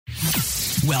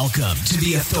Welcome to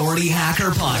the Authority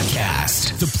Hacker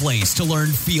Podcast, the place to learn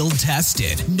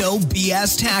field-tested, no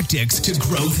BS tactics to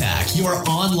growth hack your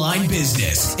online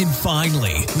business and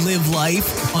finally live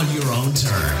life on your own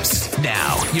terms.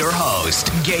 Now, your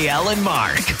host, Gael and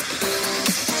Mark.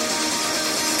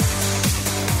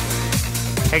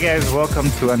 Hey guys,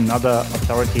 welcome to another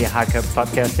Authority Hacker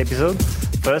Podcast episode.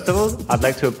 First of all, I'd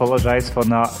like to apologize for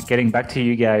not getting back to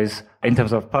you guys in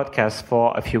terms of podcasts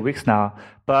for a few weeks now.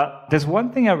 But there's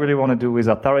one thing I really want to do with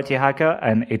Authority Hacker,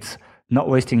 and it's not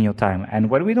wasting your time. And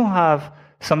when we don't have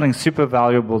something super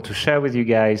valuable to share with you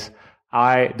guys,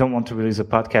 I don't want to release a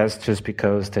podcast just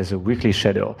because there's a weekly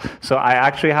schedule. So I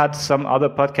actually had some other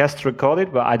podcasts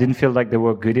recorded, but I didn't feel like they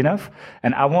were good enough.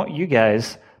 And I want you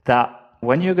guys that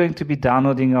when you're going to be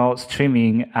downloading or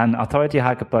streaming an Authority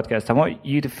Hacker podcast, I want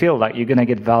you to feel like you're going to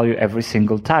get value every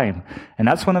single time. And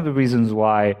that's one of the reasons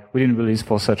why we didn't release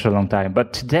for such a long time.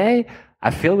 But today, I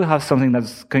feel we have something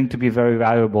that's going to be very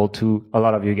valuable to a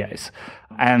lot of you guys.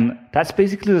 And that's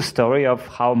basically the story of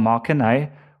how Mark and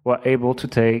I were able to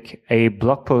take a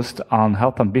blog post on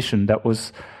Health Ambition that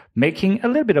was making a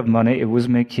little bit of money. It was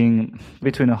making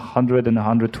between $100 and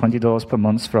 $120 per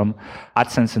month from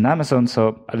AdSense and Amazon,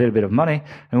 so a little bit of money.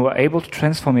 And we were able to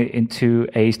transform it into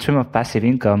a stream of passive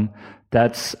income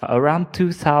that's around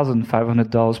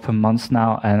 $2,500 per month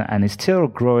now, and it's still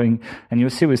growing. And you'll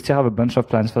see we still have a bunch of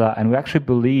plans for that. And we actually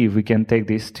believe we can take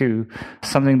this to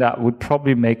something that would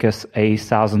probably make us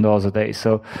 $1,000 a day.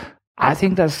 So I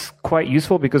think that's quite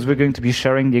useful because we're going to be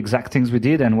sharing the exact things we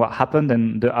did and what happened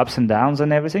and the ups and downs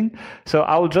and everything. So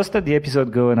I will just let the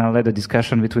episode go and I'll let the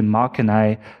discussion between Mark and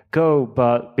I go.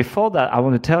 But before that, I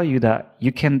want to tell you that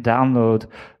you can download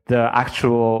the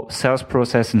actual sales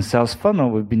process and sales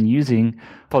funnel we've been using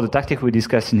for the tactic we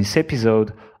discussed in this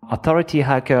episode,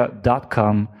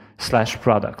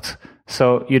 authorityhacker.com/product.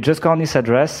 So you just go on this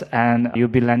address and you'll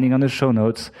be landing on the show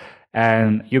notes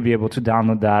and you'll be able to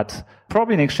download that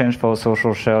probably in exchange for a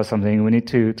social share or something. We need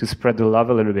to spread the love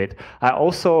a little bit. I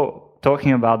also,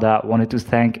 talking about that, wanted to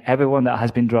thank everyone that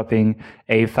has been dropping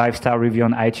a 5-star review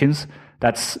on iTunes.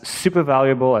 That's super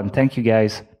valuable, and thank you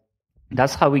guys.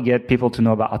 That's how we get people to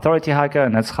know about Authority Hacker,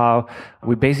 and that's how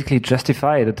we basically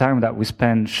justify the time that we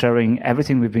spend sharing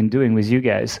everything we've been doing with you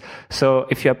guys. So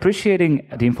if you're appreciating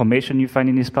the information you find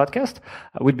in this podcast,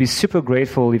 we'd be super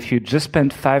grateful if you just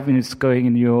spend 5 minutes going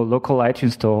in your local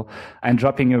iTunes store and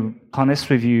dropping a honest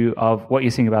review of what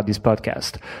you think about this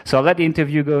podcast. So I'll let the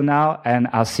interview go now, and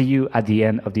I'll see you at the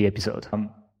end of the episode.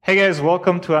 Hey guys,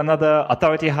 welcome to another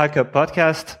Authority Hacker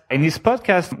podcast. In this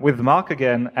podcast with Mark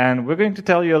again, and we're going to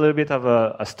tell you a little bit of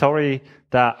a story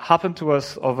that happened to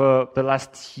us over the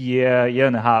last year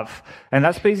and a half. And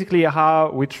that's basically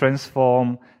how we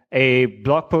transform a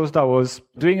blog post that was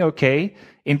doing okay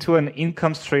into an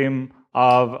income stream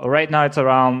of, right now it's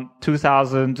around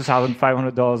 $2,000,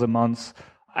 $2,500 a month.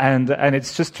 And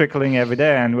it's just trickling every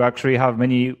day, and we actually have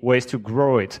many ways to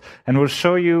grow it. And we'll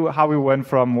show you how we went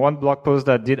from one blog post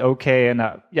that did okay and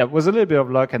it was a little bit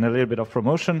of luck and a little bit of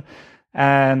promotion,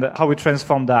 and how we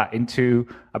transformed that into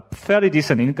a fairly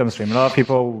decent income stream. A lot of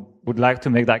people would like to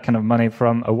make that kind of money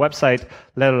from a website,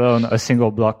 let alone a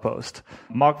single blog post.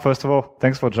 Mark, first of all,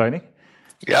 thanks for joining.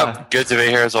 Yeah, good to be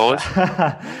here as always.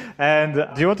 And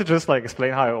do you want to just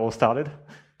explain how it all started?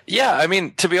 Yeah, I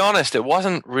mean, to be honest, it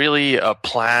wasn't really a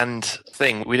planned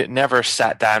thing. We never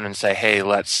sat down and say, hey,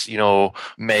 let's,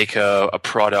 make a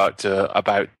product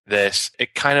about this.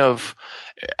 It kind of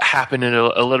happened in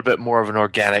a little bit more of an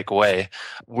organic way.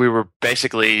 We were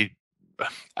basically,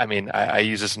 I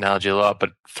use this analogy a lot,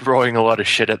 but throwing a lot of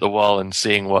shit at the wall and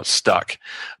seeing what stuck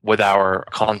with our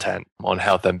content on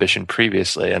Health Ambition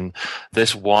previously. And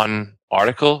this one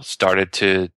article started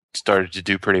to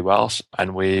do pretty well,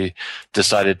 and we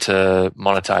decided to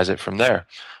monetize it from there.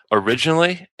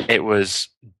 Originally, it was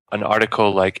an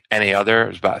article like any other. It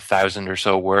was about 1,000 or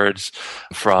so words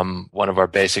from one of our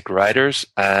basic writers,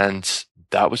 and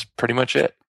that was pretty much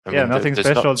it. Nothing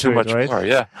special to it, right? More.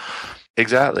 Yeah,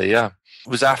 exactly. Yeah, it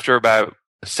was after about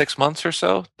 6 months or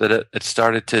so that it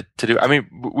started to do.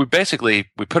 We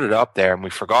put it up there and we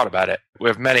forgot about it. We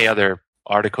have many other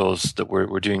articles that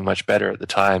were doing much better at the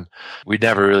time. We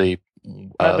never really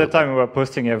at the time we were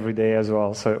posting every day as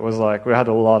well, so it was we had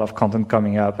a lot of content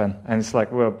coming up, and it's we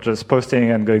were just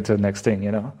posting and going to the next thing,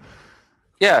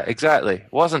 Yeah, exactly.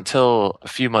 It wasn't until a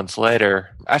few months later,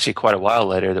 actually quite a while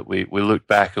later, that we looked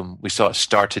back and we saw it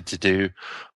started to do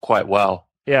quite well.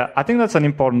 Yeah, I think that's an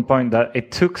important point, that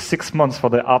it took 6 months for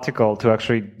the article to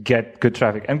actually get good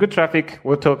traffic. And good traffic,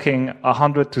 we're talking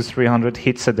 100 to 300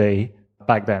 hits a day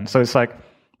back then. So it's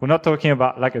we're not talking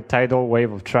about a tidal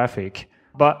wave of traffic.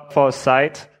 But for a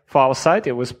site, for our site,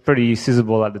 it was pretty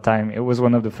sizable at the time. It was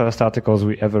one of the first articles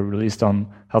we ever released on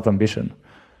Health Ambition.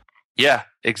 Yeah,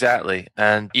 exactly.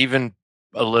 And even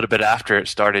a little bit after it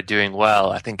started doing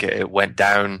well, I think it went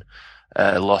down,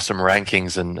 lost some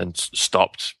rankings and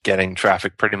stopped getting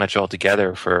traffic pretty much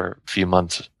altogether for a few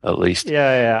months at least.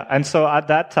 Yeah. And so at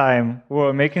that time, we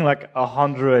were making like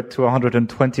 $100 to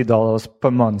 $120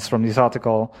 per month from this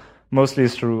article, mostly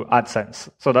through AdSense.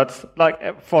 So that's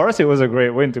like, for us, it was a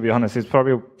great win, to be honest. It's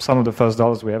probably some of the first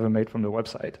dollars we ever made from the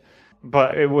website.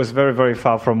 But it was very, very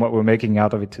far from what we're making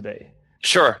out of it today.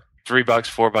 Sure. $3,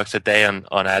 $4 a day on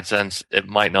AdSense, it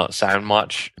might not sound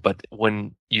much, but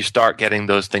when you start getting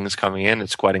those things coming in,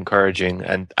 it's quite encouraging.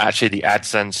 And actually the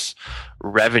AdSense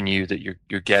revenue that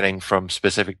you're getting from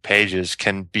specific pages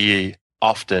can be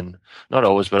often, not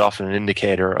always, but often an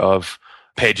indicator of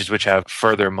pages which have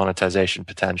further monetization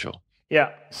potential.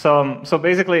 Yeah. So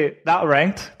basically that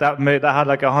ranked, that had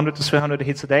like 100 to 300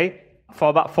 hits a day for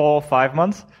about 4 or 5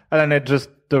 months. And then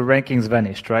the rankings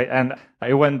vanished, right? And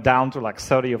it went down to like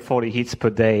 30 or 40 hits per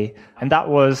day. And that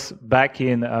was back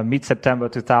in mid-September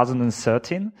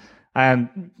 2013.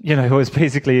 And, it was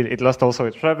basically, it lost also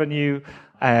its revenue.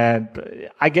 And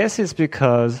I guess it's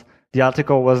because the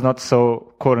article was not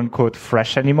so quote unquote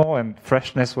fresh anymore. And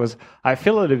freshness was, I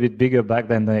feel, a little bit bigger back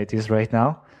then than it is right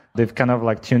now. They've kind of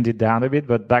like tuned it down a bit,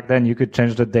 but back then you could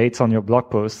change the dates on your blog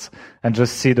posts and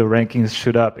just see the rankings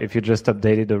shoot up if you just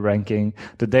updated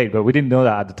the date. But we didn't know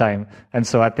that at the time. And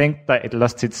so I think that it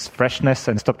lost its freshness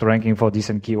and stopped ranking for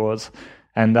decent keywords.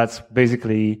 And that's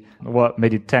basically what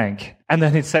made it tank. And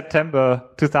then in September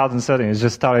 2013, it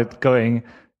just started going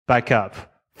back up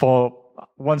for,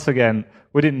 once again,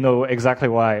 we didn't know exactly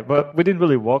why, but we didn't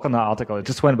really work on that article. It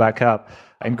just went back up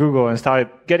in Google and started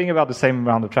getting about the same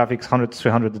amount of traffic, 100 to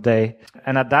 300 a day.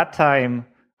 And at that time,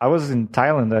 I was in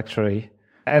Thailand, actually.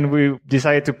 And we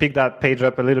decided to pick that page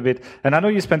up a little bit. And I know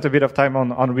you spent a bit of time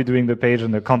on redoing the page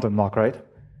and the content, Mark, right?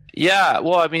 Yeah,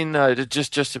 well, I mean,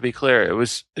 just to be clear,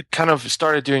 it kind of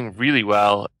started doing really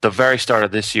well the very start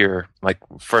of this year, like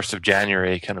 1st of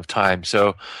January kind of time.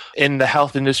 So in the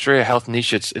health industry, health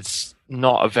niche, it's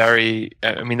not a very,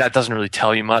 I mean, that doesn't really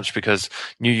tell you much because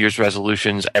New Year's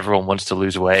resolutions, everyone wants to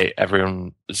lose weight.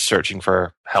 Everyone is searching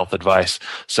for health advice.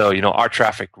 So, our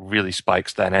traffic really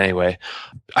spikes then anyway.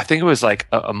 I think it was like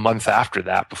a month after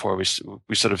that before we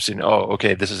sort of seen, oh,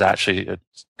 okay, this is actually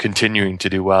continuing to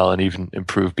do well and even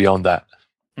improve beyond that.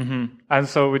 Mm-hmm. And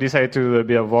so we decided to do a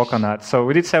bit of work on that. So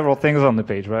we did several things on the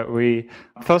page, right?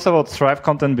 First of all, Thrive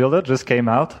Content Builder just came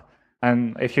out.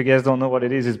 And if you guys don't know what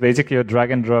it is, it's basically a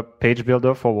drag and drop page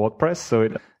builder for WordPress. So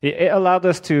it allowed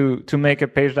us to make a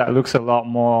page that looks a lot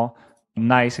more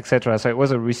nice, etc. So it was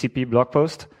a recipe blog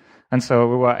post. And so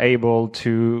we were able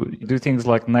to do things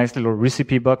like nice little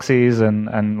recipe boxes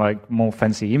and like more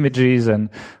fancy images and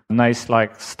nice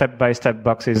like step-by-step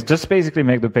boxes. Just basically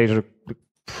make the page look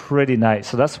pretty nice.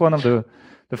 So that's one of the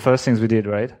first things we did,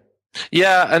 right?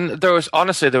 Yeah, and there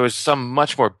was some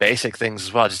much more basic things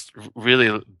as well, just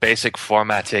really basic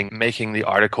formatting, making the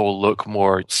article look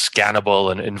more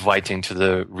scannable and inviting to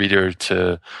the reader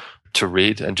to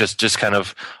read, and just kind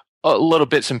of little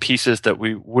bits and pieces that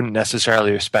we wouldn't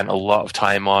necessarily have spent a lot of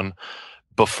time on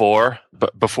before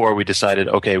we decided,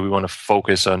 okay, we want to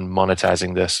focus on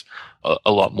monetizing this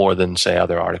a lot more than, say,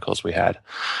 other articles we had.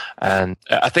 And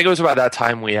I think it was about that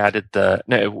time we added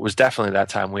it was definitely that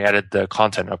time we added the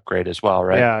content upgrade as well,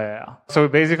 right? Yeah. So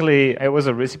basically, it was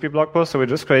a recipe blog post. So we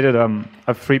just created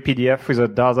a free PDF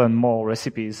with 12 more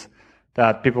recipes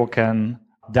that people can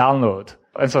download.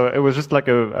 And so it was just like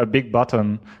a big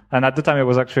button. And at the time, it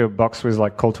was actually a box with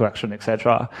like call to action,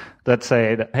 etc. that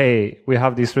said, hey, we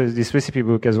have this recipe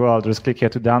book as well. Just click here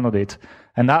to download it.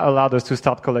 And that allowed us to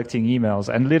start collecting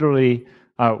emails. And literally,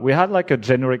 we had like a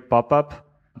generic pop-up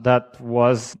that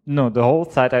was the whole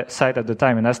site at the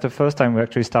time. And that's the first time we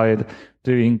actually started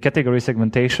doing category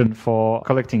segmentation for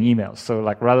collecting emails. So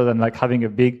like rather than like having a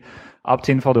big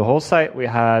opt-in for the whole site, we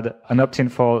had an opt-in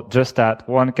for just that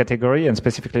one category and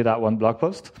specifically that one blog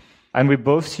post. And we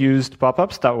both used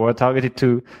pop-ups that were targeted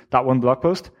to that one blog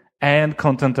post and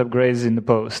content upgrades in the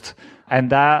post.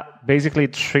 And that basically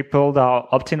tripled our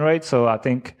opt-in rate. So I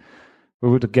think we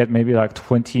would get maybe like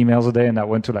 20 emails a day, and that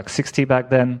went to like 60 back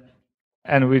then.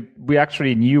 And we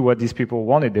actually knew what these people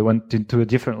wanted. They went into a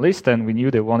different list, and we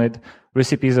knew they wanted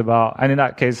recipes about, and in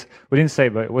that case, we didn't say,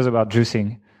 but it was about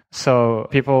juicing. So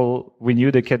we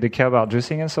knew they care about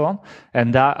juicing and so on.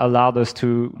 And that allowed us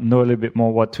to know a little bit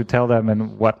more what to tell them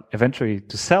and what eventually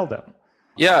to sell them.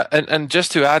 Yeah, and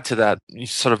just to add to that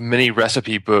sort of mini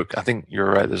recipe book, I think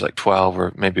you're right, there's like 12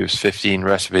 or maybe it was 15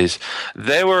 recipes.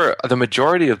 The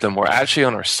majority of them were actually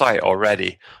on our site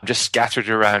already, just scattered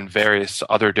around various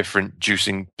other different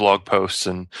juicing blog posts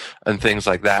and things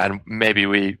like that. And maybe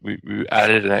we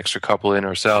added an extra couple in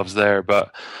ourselves there,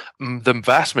 but the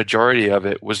vast majority of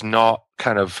it was not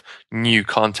kind of new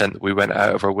content that we went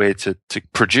out of our way to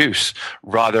produce.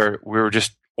 Rather, we were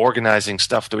just organizing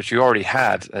stuff that which you already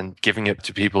had and giving it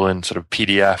to people in sort of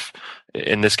PDF,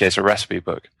 in this case, a recipe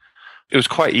book. It was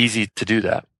quite easy to do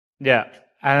that. Yeah.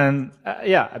 And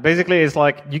basically it's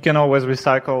like you can always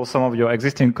recycle some of your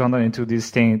existing content into these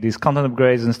content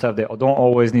upgrades and stuff. They don't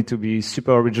always need to be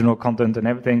super original content and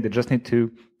everything. They just need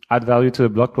to add value to the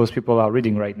blog post people are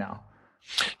reading right now.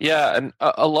 Yeah. And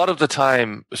a lot of the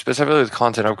time, specifically with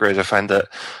content upgrades, I find that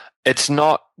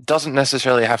doesn't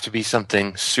necessarily have to be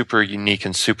something super unique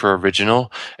and super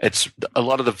original. It's a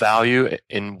lot of the value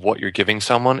in what you're giving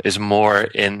someone is more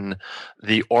in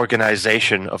the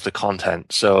organization of the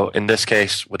content. So in this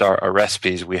case, with our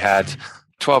recipes, we had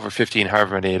 12 or 15,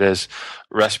 however many it is,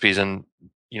 recipes, and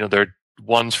there are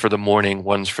ones for the morning,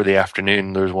 ones for the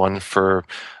afternoon. There's one to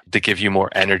give you more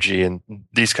energy and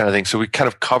these kind of things. So we kind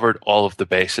of covered all of the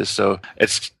bases. So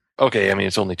it's okay, I mean,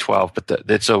 it's only 12, but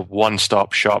it's a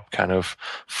one-stop shop kind of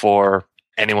for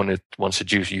anyone who wants to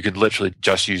juice. You could literally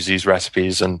just use these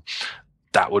recipes and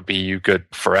that would be you good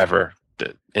forever,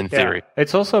 in theory. Yeah.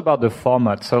 It's also about the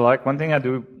format. So like one thing I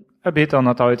do a bit on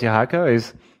Authority Hacker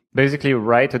is basically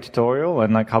write a tutorial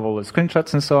and like have all the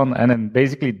screenshots and so on, and then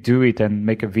basically do it and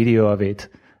make a video of it.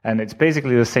 And it's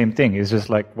basically the same thing. It's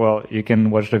just like, well, you can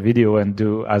watch the video and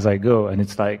do as I go, and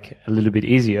it's like a little bit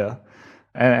easier.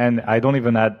 And I don't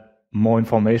even add more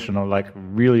information, or like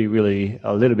really, really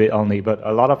a little bit only, but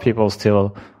a lot of people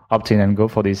still opt in and go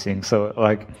for these things. So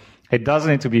like, it doesn't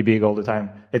need to be big all the time.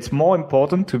 It's more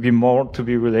important to be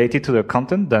related to the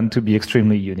content than to be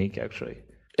extremely unique, actually.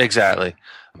 Exactly.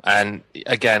 And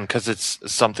again, because it's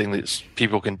something that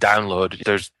people can download,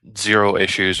 there's zero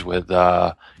issues with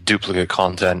duplicate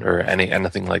content or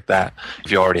anything like that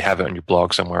if you already have it on your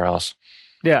blog somewhere else.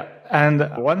 Yeah, and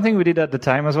one thing we did at the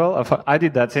time as well, I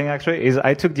did that thing actually, is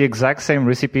I took the exact same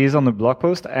recipes on the blog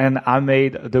post and I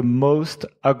made the most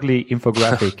ugly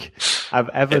infographic I've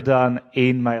ever done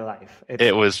in my life.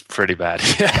 It was pretty bad.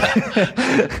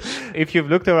 If you've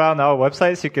looked around our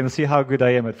websites, you can see how good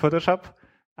I am at Photoshop,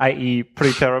 i.e.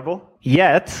 pretty terrible.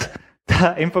 Yet,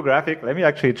 the infographic, let me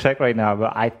actually check right now,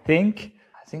 but I think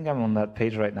I'm on that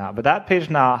page right now, but that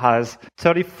page now has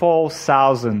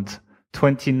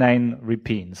 34,029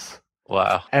 repins.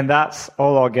 Wow. And that's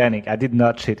all organic. I did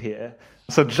not cheat here.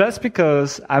 So just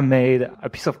because I made a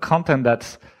piece of content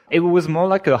it was more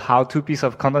like a how-to piece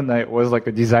of content than it was like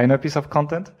a designer piece of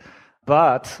content,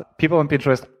 but people on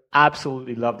Pinterest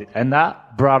absolutely loved it. And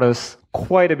that brought us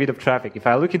quite a bit of traffic. If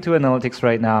I look into analytics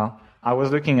right now,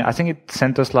 I think it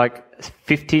sent us like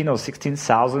 15 or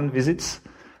 16,000 visits.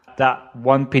 That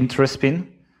one Pinterest pin.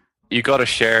 You got to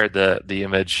share the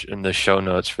image in the show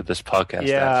notes for this podcast,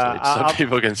 actually, so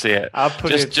people can see it.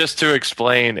 Just to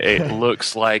explain, it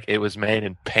looks like it was made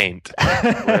in paint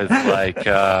with like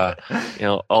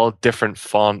all different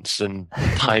fonts and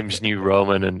Times New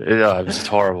Roman, and it was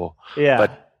horrible. Yeah,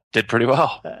 but did pretty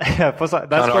well. Yeah,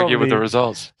 can't argue with the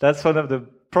results. That's one of the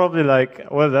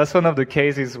that's one of the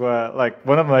cases where like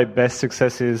one of my best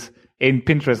successes in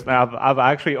Pinterest. I've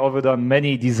actually overdone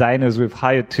many designers we've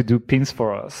hired to do pins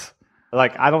for us.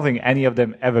 Like, I don't think any of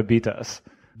them ever beat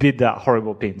that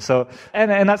horrible pin. So,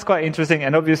 and that's quite interesting.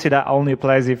 And obviously that only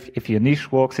applies if your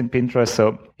niche works in Pinterest.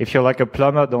 So if you're like a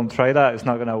plumber, don't try that. It's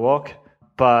not going to work.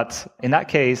 But in that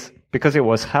case, because it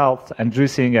was health and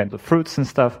juicing and the fruits and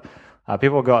stuff,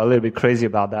 people got a little bit crazy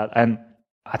about that. And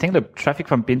I think the traffic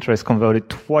from Pinterest converted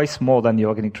twice more than the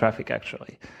organic traffic,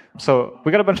 actually. So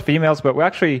we got a bunch of emails, but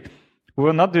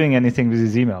we're not doing anything with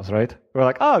these emails, right? We're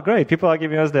like, oh, great. People are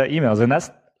giving us their emails. And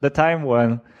that's the time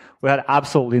when we had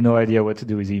absolutely no idea what to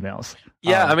do with emails.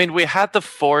 Yeah, I mean, we had the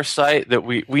foresight that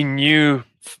we knew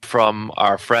from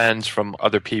our friends, from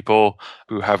other people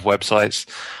who have websites,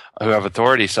 who have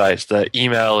authority sites, that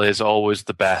email is always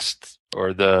the best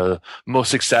or the most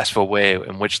successful way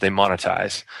in which they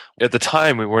monetize. At the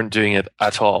time, we weren't doing it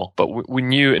at all, but we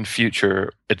knew in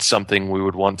future it's something we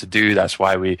would want to do. That's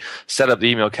why we set up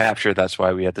the email capture. That's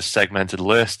why we had the segmented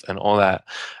list and all that.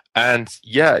 And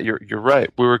yeah, you're right.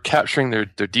 We were capturing their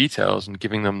details and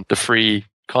giving them the free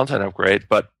content upgrade,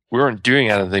 but we weren't doing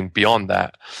anything beyond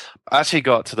that. I actually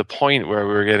got to the point where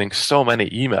we were getting so many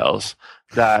emails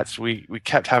that we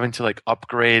kept having to like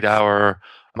upgrade our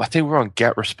I think we were on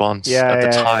GetResponse at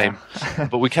the time,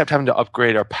 but we kept having to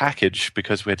upgrade our package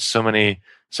because we had so many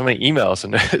emails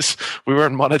and we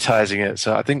weren't monetizing it.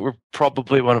 So I think we're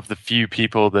probably one of the few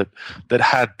people that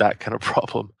had that kind of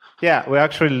problem. Yeah, we're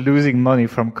actually losing money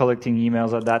from collecting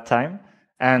emails at that time.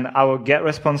 And our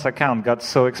GetResponse account got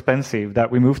so expensive that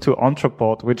we moved to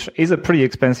Entreport, which is a pretty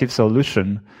expensive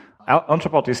solution.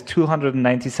 Entreport is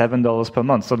 $297 per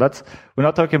month. So we're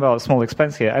not talking about a small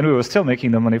expense here. And we were still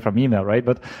making the money from email, right?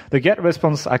 But the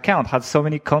GetResponse account had so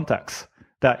many contacts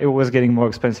that it was getting more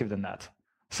expensive than that.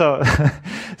 So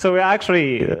we're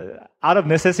actually, out of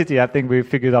necessity, I think we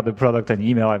figured out the product and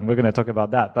email, and we're going to talk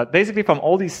about that. But basically from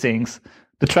all these things,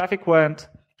 the traffic went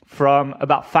from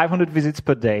about 500 visits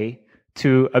per day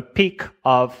to a peak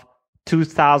of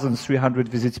 2,300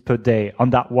 visits per day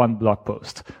on that one blog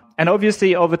post. And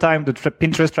obviously, over time, the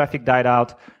Pinterest traffic died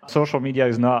out. Social media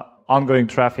is not ongoing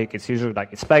traffic. It's usually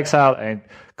like it spikes out and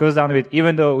goes down a bit.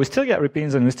 Even though we still get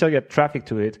repins and we still get traffic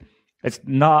to it, it's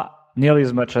not nearly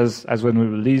as much as when we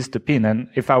released the pin. And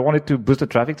if I wanted to boost the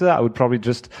traffic to that, I would probably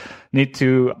just need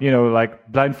to,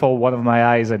 like blindfold one of my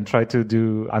eyes and try to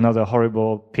do another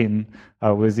horrible pin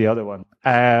with the other one.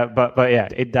 But yeah,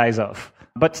 it dies off.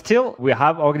 But still, we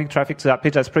have organic traffic to that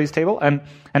page that's pretty stable. And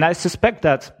I suspect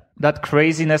that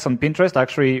craziness on Pinterest,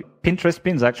 actually, Pinterest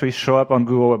pins actually show up on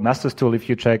Google Webmasters tool if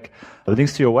you check the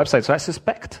links to your website. So I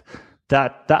suspect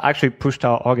that actually pushed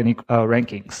our organic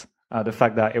rankings. The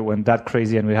fact that it went that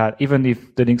crazy, and we had, even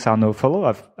if the links are no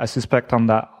follow, I suspect on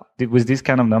that, with these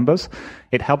kind of numbers,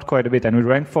 it helped quite a bit. And we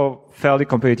ranked for fairly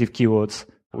competitive keywords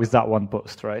with that one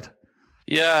post, right?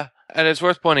 Yeah. And it's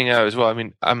worth pointing out as well, I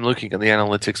mean, I'm looking at the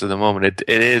analytics at the moment.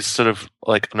 It is sort of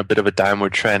like on a bit of a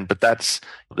downward trend, but that's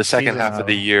the second half of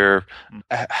the year.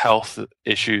 Health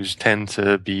issues tend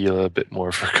to be a bit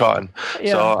more forgotten.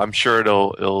 Yeah. So I'm sure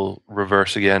it'll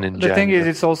reverse again in January. The thing is,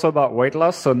 it's also about weight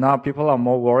loss. So now people are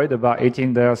more worried about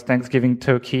eating their Thanksgiving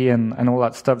turkey and all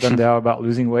that stuff than they are about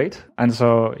losing weight. And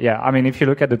so, yeah, I mean, if you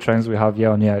look at the trends we have year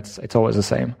on year, it's always the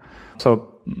same. So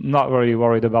not really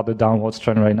worried about the downwards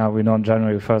trend right now. We know on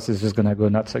January 1st it's just going to go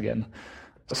nuts again.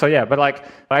 So yeah, but like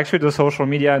actually the social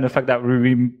media and the fact that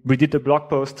we did the blog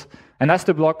post, and that's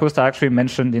the blog post I actually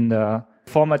mentioned in the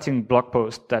formatting blog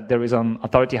post that there is on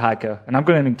Authority Hacker. And I'm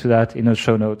going to link to that in the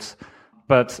show notes.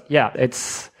 But yeah,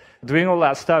 it's doing all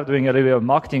that stuff, doing a little bit of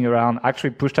marketing around,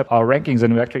 actually pushed up our rankings,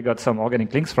 and we actually got some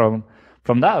organic links from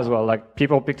that as well. Like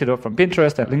people picked it up from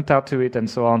Pinterest and linked out to it and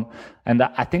so on. And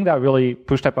I think that really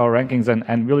pushed up our rankings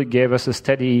and really gave us a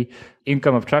steady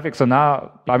income of traffic. So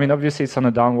now, I mean, obviously it's on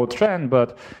a downward trend,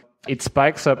 but it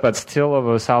spikes up at still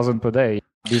over 1,000 per day,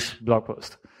 this blog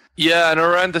post. Yeah, and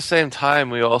around the same time,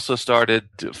 we also started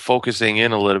focusing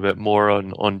in a little bit more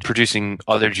on producing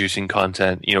other juicing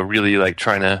content, really like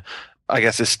trying to, I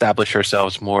guess, establish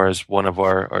ourselves more as one of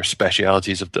our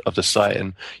specialities of the site.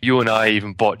 And you and I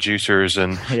even bought juicers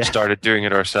and started doing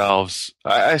it ourselves.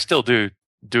 I still do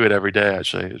it every day,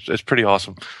 actually. It's pretty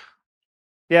awesome.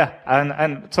 Yeah,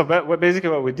 and so basically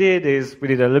what we did is we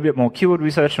did a little bit more keyword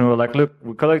research, and we were like, look,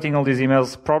 we're collecting all these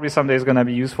emails. Probably someday it's going to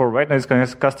be useful. Right now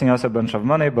it's costing us a bunch of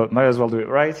money, but might as well do it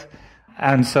right.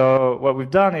 And so what we've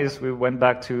done is we went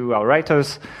back to our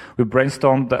writers. We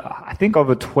brainstormed, I think,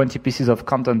 over 20 pieces of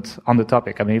content on the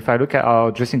topic. I mean, if I look at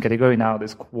our dressing category now,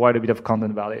 there's quite a bit of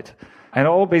content about it. And it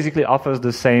all basically offers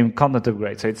the same content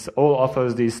upgrade. So it's all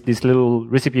offers this little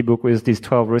recipe book with these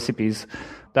 12 recipes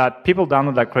that people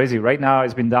download like crazy. Right now,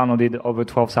 it's been downloaded over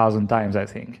 12,000 times, I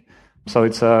think. So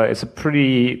it's a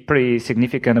pretty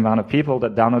significant amount of people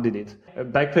that downloaded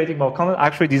it. By creating more content,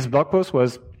 actually, this blog post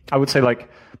was, I would say,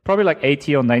 probably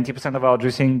 80 or 90% of our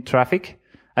juicing traffic,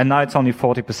 and now it's only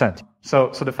 40%.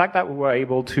 So the fact that we were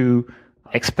able to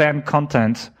expand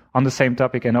content on the same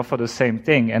topic and offer the same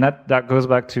thing, and that goes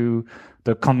back to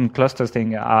the content clusters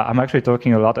thing I'm actually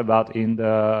talking a lot about in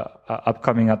the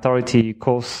upcoming Authority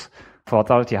course for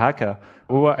Authority Hacker.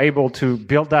 We were able to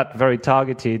build that very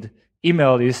targeted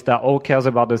email list that all cares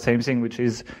about the same thing, which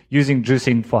is using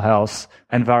juicing for health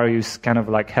and various kind of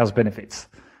like health benefits.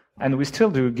 And we still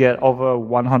do get over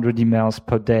 100 emails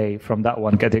per day from that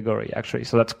one category, actually.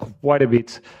 So that's quite a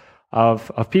bit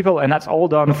of people. And that's all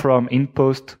done from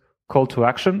in-post call to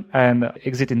action and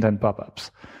exit intent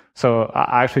pop-ups. So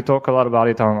I actually talk a lot about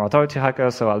it on Authority Hacker,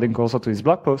 so I'll link also to his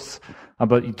blog posts.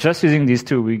 But just using these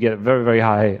two, we get a very, very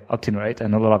high opt-in rate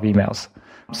and a lot of emails.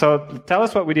 So tell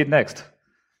us what we did next.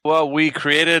 Well, we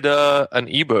created an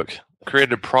ebook,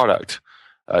 created a product.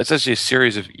 It's actually a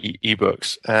series of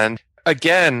ebooks. And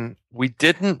again, we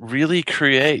didn't really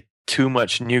create too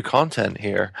much new content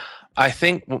here. I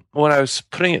think when I was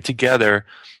putting it together,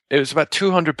 it was about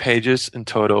 200 pages in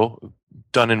total,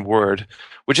 done in Word,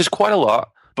 which is quite a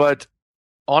lot. But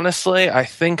honestly, I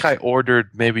think I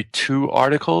ordered maybe 2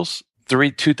 articles,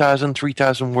 2,000,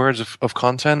 3,000 words of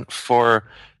content for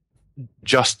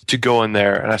just to go in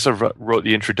there. And I sort of wrote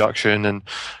the introduction and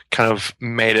kind of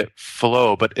made it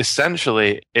flow. But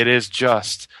essentially, it is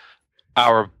just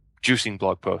our juicing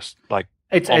blog post. Like,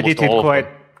 it's edited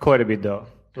quite a bit though.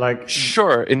 Like,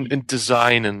 sure, in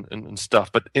design and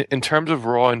stuff. But in terms of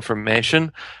raw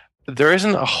information, there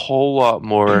isn't a whole lot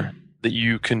more that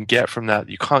you can get from that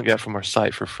you can't get from our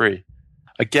site for free.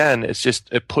 Again,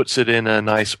 it puts it in a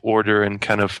nice order and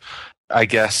kind of, I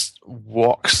guess,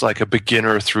 walks like a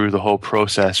beginner through the whole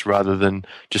process rather than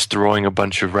just throwing a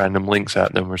bunch of random links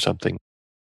at them or something.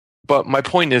 But my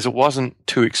point is, it wasn't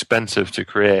too expensive to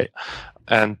create.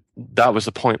 And that was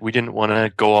the point. We didn't want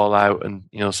to go all out and,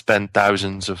 spend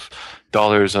thousands of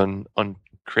dollars on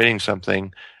creating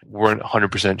something. We weren't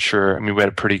 100% sure. I mean, we had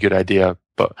a pretty good idea,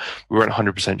 but we weren't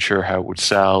 100% sure how it would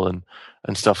sell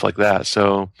and stuff like that.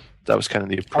 So that was kind of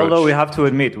the approach. Although we have to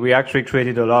admit, we actually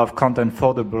created a lot of content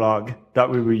for the blog that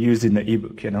we will use in the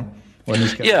ebook,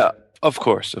 Yeah, of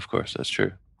course, that's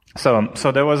true.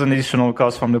 So there was an additional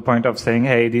cost from the point of saying,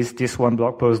 hey, this one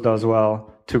blog post does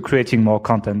well, to creating more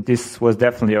content. This was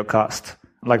definitely a cost.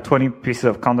 Like 20 pieces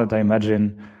of content, I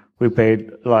imagine we paid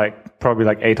probably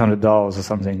 $800 or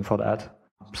something for that.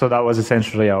 So that was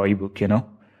essentially our ebook,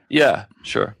 Yeah,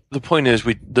 sure. The point is,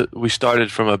 we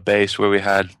started from a base where we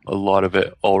had a lot of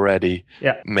it already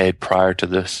made prior to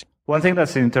this. One thing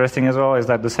that's interesting as well is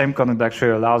that the same content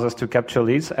actually allows us to capture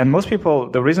leads. And most people,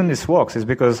 the reason this works is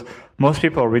because most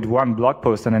people read one blog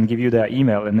post and then give you their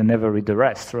email and they never read the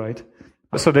rest, right?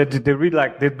 So they read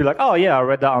they'd be like, oh yeah, I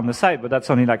read that on the site, but that's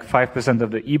only 5%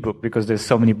 of the ebook because there's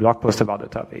so many blog posts about the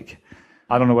topic.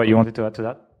 I don't know what you wanted to add to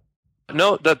that.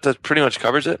 No, that pretty much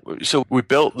covers it. So we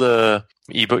built the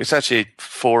ebook. It's actually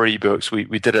 4 ebooks.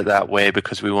 We did it that way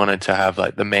because we wanted to have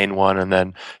the main one and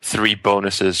then 3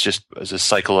 bonuses just as a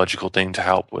psychological thing to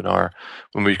help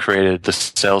when we created the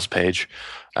sales page.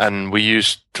 And we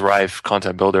used Thrive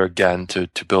Content Builder again to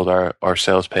build our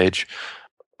sales page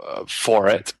for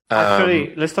it.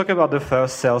 Actually, let's talk about the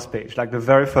first sales page, the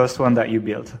very first one that you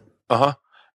built. I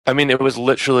mean, it was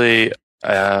literally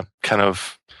kind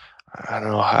of, I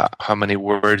don't know how many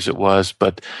words it was,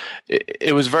 but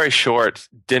it was very short,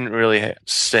 didn't really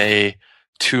say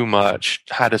too much,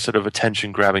 had a sort of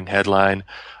attention-grabbing headline,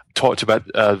 talked about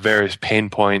various pain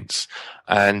points,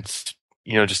 and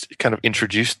just kind of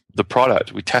introduced the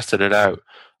product. We tested it out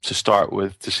to start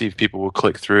with to see if people would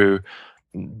click through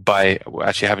by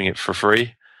actually having it for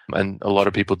free, and a lot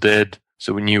of people did.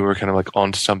 So we knew we were kind of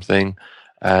onto something,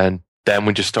 and then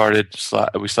we just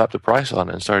we slapped the price on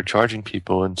it and started charging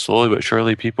people, and slowly but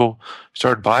surely people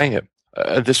started buying it.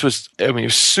 It was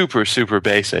super, super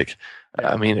basic.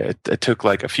 I mean, it took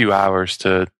a few hours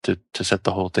to set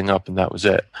the whole thing up, and that was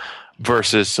it.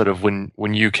 Versus sort of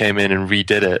when you came in and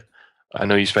redid it, I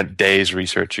know you spent days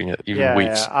researching it, even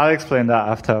weeks. Yeah, I'll explain that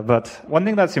after. But one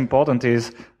thing that's important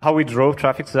is how we drove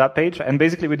traffic to that page. And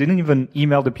basically, we didn't even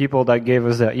email the people that gave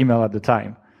us their email at the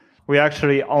time. We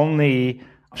actually only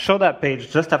show that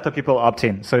page just after people opt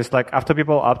in. So it's after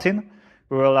people opt in,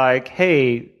 we were like,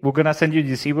 hey, we're going to send you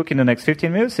this ebook in the next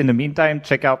 15 minutes. In the meantime,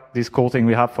 check out this cool thing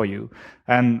we have for you.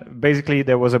 And basically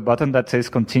there was a button that says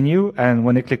continue. And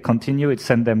when they click continue, it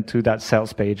sent them to that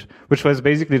sales page, which was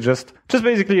basically just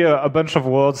basically a bunch of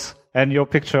words and your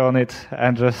picture on it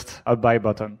and just a buy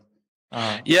button.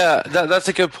 Yeah, that's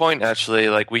a good point, actually.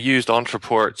 We used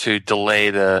Entreport to delay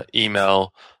the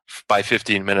email by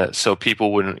 15 minutes so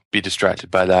people wouldn't be distracted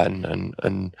by that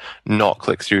and not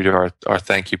click through to our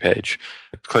thank you page,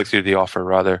 click through the offer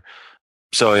rather.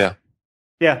 So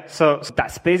yeah, so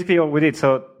that's basically what we did.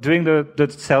 So doing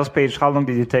the sales page, how long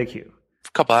did it take you?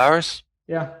 A couple hours.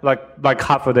 Yeah, like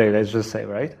half a day, let's just say,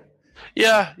 right?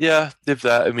 Yeah, if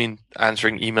that. I mean,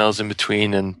 answering emails in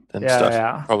between and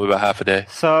stuff, probably about half a day.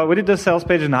 So we did the sales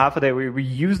page in half a day. We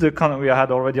used the content we had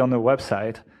already on the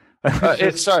website.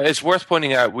 It's worth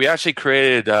pointing out, we actually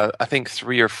created, I think,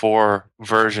 3 or 4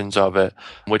 versions of it,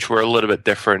 which were a little bit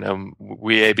different, and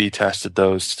we A/B tested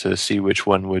those to see which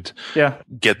one would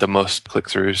get the most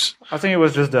click-throughs. I think it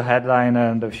was just the headline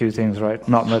and a few things, right?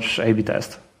 Not much A/B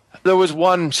test. There was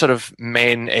one sort of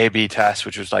main A/B test,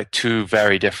 which was 2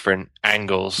 very different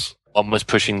angles. One was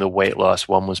pushing the weight loss,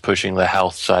 one was pushing the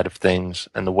health side of things,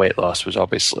 and the weight loss was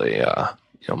obviously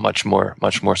much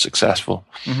more successful.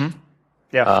 Mm-hmm.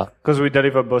 Yeah, because we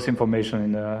deliver both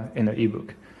information in the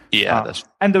ebook. Yeah,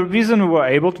 and the reason we were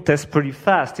able to test pretty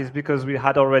fast is because we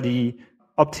had already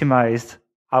optimized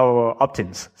our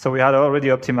opt-ins. So we had already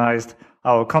optimized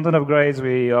our content upgrades.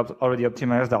 We already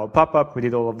optimized our pop-up. We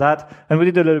did all of that, and we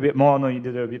did a little bit more. No, you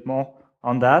did a little bit more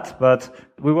on that, but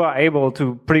we were able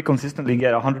to pretty consistently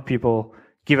get 100 people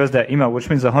give us their email, which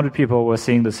means 100 people were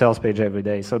seeing the sales page every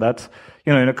day. So that's,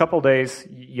 in a couple of days,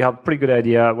 you have a pretty good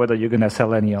idea whether you're going to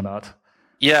sell any or not.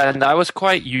 Yeah, and that was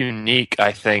quite unique,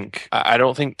 I think. I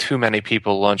don't think too many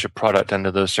people launch a product under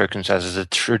those circumstances. The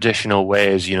traditional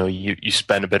way is, you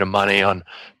spend a bit of money on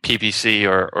PPC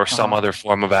or some other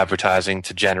form of advertising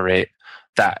to generate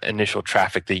that initial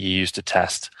traffic that you use to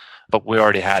test. But we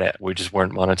already had it. We just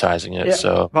weren't monetizing it. Yeah.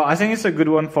 So, well, I think it's a good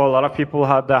one for a lot of people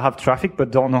that have traffic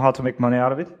but don't know how to make money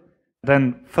out of it.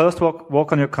 Then first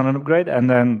work on your content upgrade and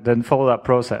then follow that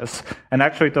process. And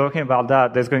actually talking about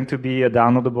that, there's going to be a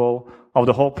downloadable of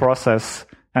the whole process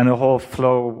and the whole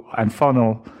flow and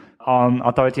funnel on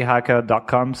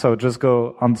authorityhacker.com. So just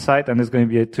go on the site and there's going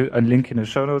to be a link in the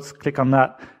show notes. Click on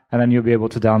that and then you'll be able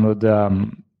to download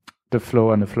the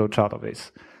flow and the flow chart of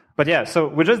this. But yeah, so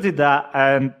we just did that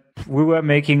and we were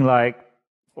making like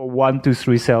 1 to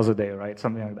 3 sales a day, right?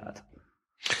 Something like that.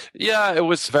 Yeah,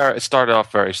 it started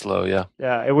off very slow, yeah.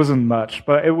 Yeah, it wasn't much,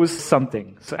 but it was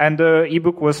something. So, and the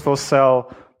ebook was for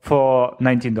sale for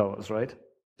 $19, right?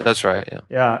 That's right, yeah.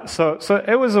 Yeah, so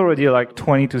it was already like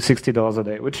 $20 to $60 a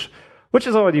day, which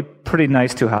is already pretty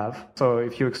nice to have. So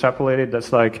if you extrapolate it,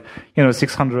 that's like,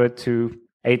 $600 to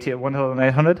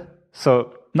 $1,800.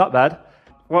 So not bad.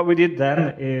 What we did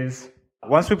then is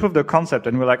once we proved the concept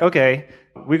and we're like, okay,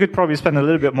 we could probably spend a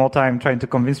little bit more time trying to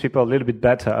convince people a little bit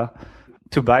better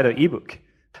to buy the ebook.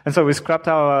 And so we scrapped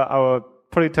our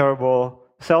pretty terrible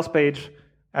sales page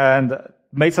and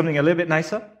made something a little bit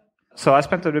nicer. So I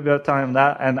spent a little bit of time on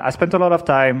that, and I spent a lot of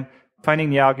time finding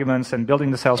the arguments and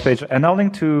building the sales page. And I'll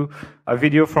link to a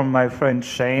video from my friend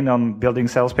Shane on building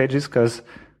sales pages because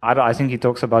I think he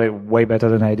talks about it way better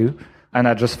than I do. And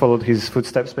I just followed his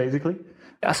footsteps, basically.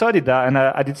 Yeah, so I did that, and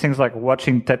I did things like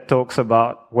watching TED Talks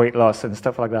about weight loss and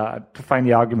stuff like that to find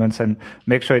the arguments and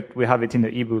make sure we have it in the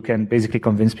ebook and basically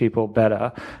convince people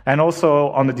better. And also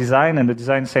on the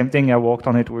design, same thing. I worked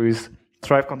on it with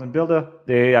Thrive Content Builder.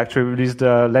 They actually released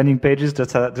the landing pages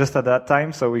just at that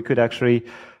time, so we could actually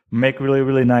make really,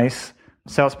 really nice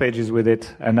sales pages with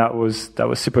it, and that was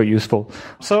super useful.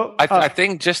 So I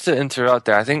think, just to interrupt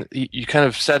there, I think you kind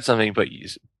of said something, but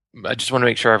I just want to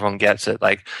make sure everyone gets it.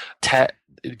 Like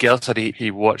Gail said he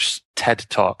watched TED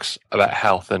Talks about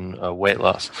health and weight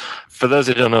loss. For those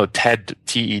who don't know,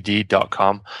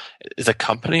 TED.com is a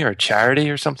company or a charity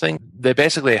or something. They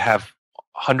basically have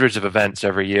hundreds of events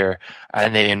every year,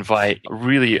 and they invite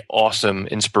really awesome,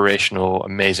 inspirational,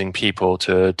 amazing people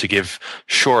to give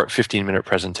short 15-minute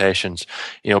presentations.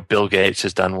 Bill Gates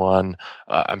has done one.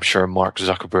 I'm sure Mark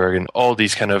Zuckerberg and all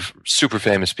these kind of super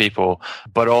famous people,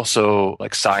 but also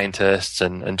like scientists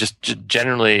and just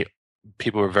generally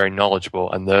people are very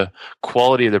knowledgeable, and the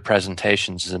quality of the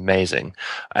presentations is amazing.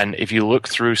 And if you look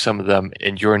through some of them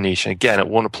in your niche, and again, it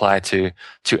won't apply to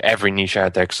every niche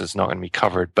out there because it's not going to be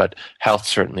covered, but health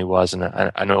certainly was, and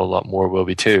I know a lot more will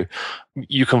be too.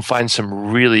 You can find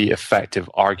some really effective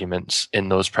arguments in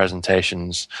those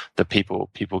presentations that people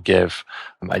give,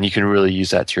 and you can really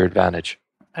use that to your advantage.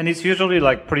 And it's usually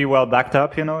like pretty well backed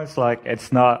up, It's like,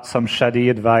 it's not some shady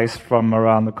advice from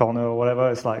around the corner or whatever.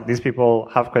 It's like these people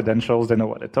have credentials, they know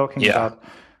what they're talking about.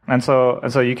 And so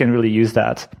you can really use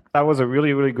that. That was a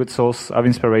really, really good source of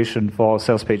inspiration for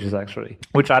sales pages, actually,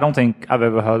 which I don't think I've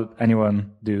ever heard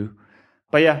anyone do.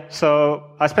 But yeah, so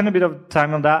I spent a bit of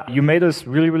time on that. You made us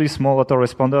really, really small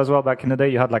autoresponder as well back in the day.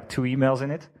 You had like 2 emails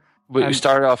in it. We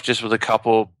started off just with a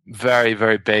couple very,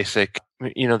 very basic.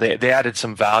 They added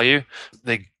some value.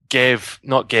 They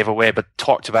not gave away, but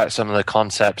talked about some of the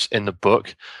concepts in the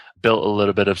book, built a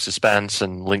little bit of suspense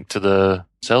and linked to the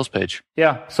sales page.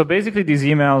 Yeah. So basically these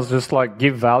emails just like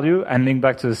give value and link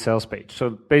back to the sales page. So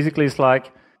basically it's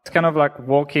kind of like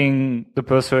walking the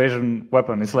persuasion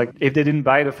weapon. It's like if they didn't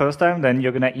buy the first time, then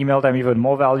you're going to email them even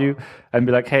more value and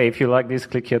be like, hey, if you like this,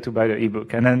 click here to buy the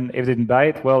ebook. And then if they didn't buy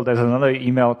it, well, there's another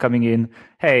email coming in.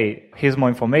 Hey, here's more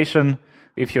information.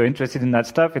 If you're interested in that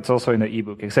stuff, it's also in the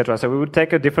ebook, etc. So we would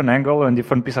take a different angle and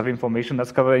different piece of information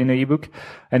that's covered in the ebook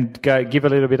and give a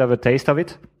little bit of a taste of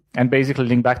it and basically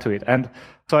link back to it. And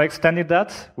so I extended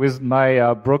that with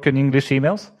my broken English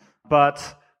emails,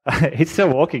 but it's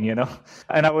still working,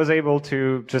 And I was able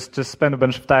to just spend a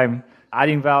bunch of time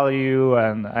adding value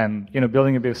and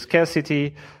building a bit of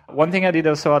scarcity. One thing I did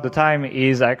also at the time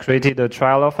is I created a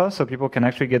trial offer so people can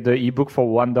actually get the ebook for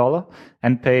 $1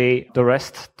 and pay the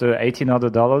rest, the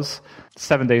 $1,800,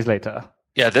 7 days later.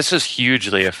 Yeah, this is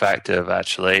hugely effective,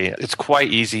 actually. It's quite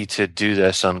easy to do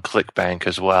this on ClickBank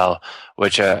as well,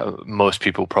 which most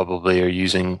people probably are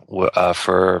using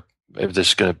for if this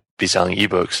is going to be selling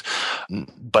ebooks,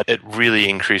 but it really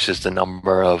increases the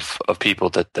number of people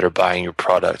that are buying your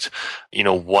product.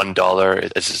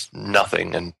 $1 is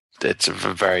nothing, and it's a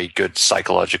very good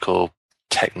psychological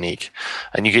technique,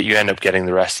 and you end up getting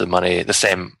the rest of the money the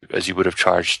same as you would have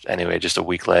charged anyway, just a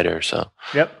week later. So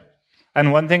yep.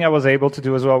 And one thing I was able to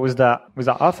do as well with that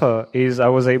offer is I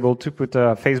was able to put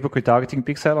a Facebook retargeting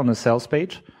pixel on the sales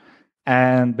page,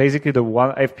 and basically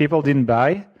if people didn't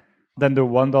buy, then the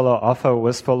 $1 offer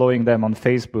was following them on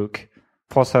Facebook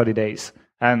for 30 days.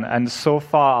 And so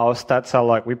far our stats are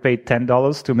like we paid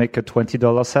 $10 to make a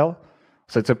 $20 sale.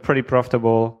 So it's a pretty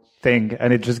profitable thing,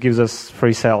 and it just gives us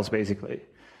free sales basically.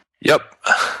 Yep.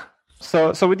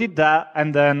 So we did that,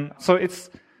 and then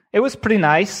it was pretty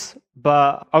nice,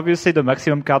 but obviously the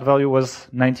maximum cart value was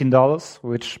 $19,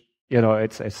 which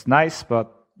it's nice,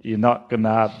 but you're not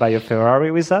gonna buy a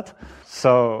Ferrari with that.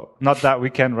 So not that we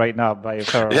can right now buy a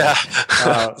Ferrari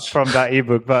from that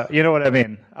ebook, but you know what I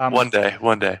mean. One day.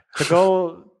 The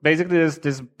goal basically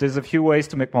there's a few ways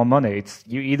to make more money. It's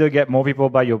you either get more people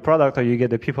buy your product, or you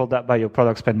get the people that buy your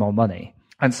product spend more money.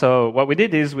 And so what we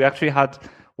did is we actually had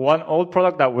one old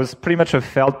product that was pretty much a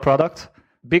failed product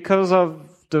because of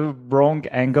the wrong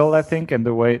angle, I think, and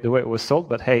the way it was sold.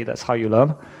 But hey, that's how you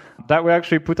learn. That we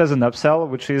actually put as an upsell,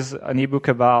 which is an ebook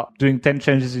about doing 10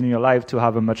 changes in your life to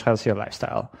have a much healthier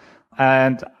lifestyle.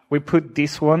 And we put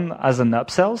this one as an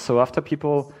upsell. So after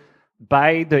people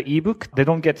buy the ebook, they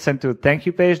don't get sent to a thank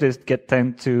you page. They get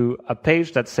sent to a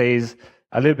page that says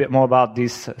a little bit more about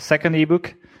this second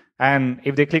ebook. And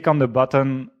if they click on the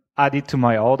button, add it to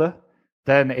my order,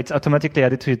 then it's automatically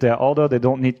added to their order. They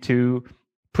don't need to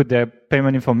put their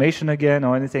payment information again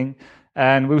or anything.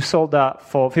 And we sold that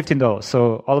for $15.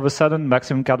 So all of a sudden,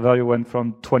 maximum cart value went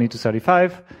from 20 to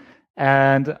 35.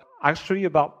 And actually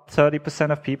about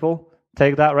 30% of people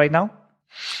take that right now.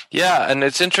 Yeah, and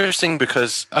it's interesting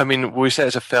because, we say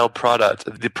it's a failed product.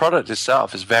 The product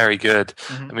itself is very good.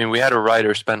 Mm-hmm. We had a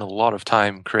writer spend a lot of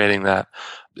time creating that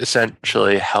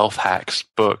essentially health hacks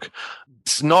book.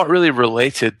 It's not really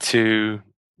related to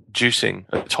juicing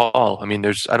at all. I don't think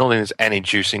there's any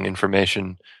juicing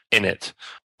information in it.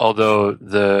 Although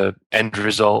the end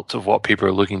result of what people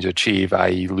are looking to achieve,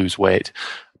 i.e. lose weight,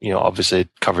 obviously it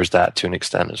covers that to an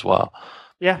extent as well.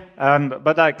 Yeah,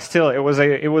 but still, it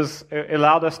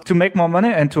allowed us to make more money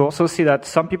and to also see that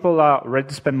some people are ready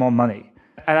to spend more money.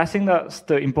 And I think that's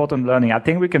the important learning. I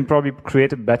think we can probably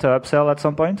create a better upsell at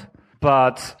some point.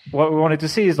 But what we wanted to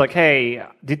see is like, hey,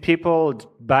 did people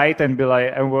buy it and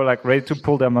were like ready to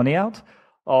pull their money out,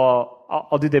 or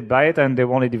did they buy it and they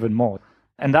wanted even more?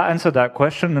 And that answered that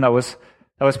question, and that was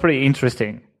pretty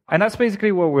interesting. And that's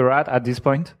basically where we're at this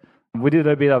point. We did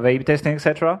a bit of A/B testing,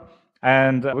 etc.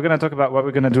 And we're going to talk about what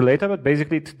we're going to do later. But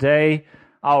basically today,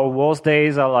 our worst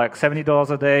days are like $70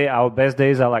 a day. Our best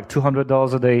days are like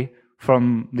 $200 a day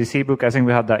from this ebook. I think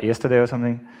we had that yesterday or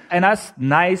something. And that's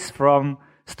nice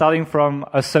starting from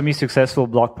a semi-successful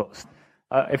blog post.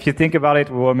 If you think about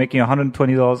it, we were making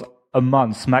 $120 a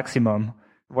month maximum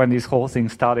when this whole thing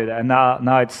started. And now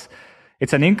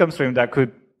it's an income stream that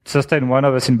could sustain one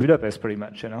of us in Budapest pretty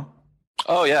much,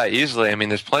 Oh yeah, easily.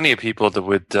 There's plenty of people that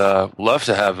would love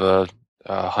to have $100,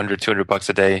 $200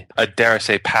 a day. I dare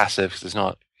say passive, because it's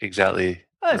not exactly...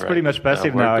 It's pretty much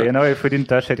passive now. If we didn't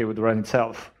touch it, it would run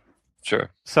itself. Sure.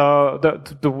 So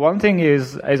the one thing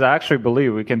is I actually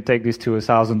believe we can take this to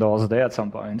 $1,000 a day at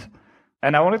some point.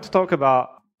 And I wanted to talk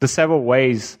about the several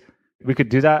ways we could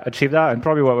do that, achieve that, and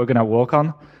probably what we're going to work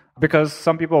on. Because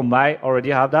some people might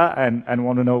already have that and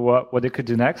want to know what they could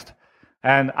do next.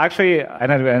 And actually,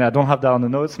 and I don't have that on the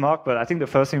notes, Mark, but I think the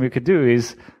first thing we could do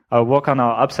is work on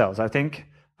our upsells, I think.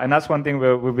 And that's one thing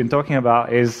we've been talking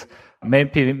about is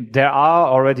maybe there are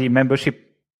already membership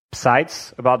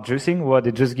sites about juicing where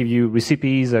they just give you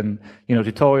recipes and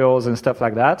tutorials and stuff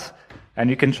like that.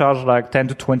 And you can charge like $10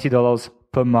 to $20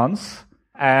 per month.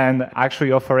 And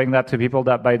actually offering that to people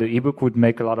that buy the ebook would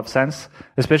make a lot of sense,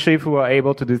 especially if we were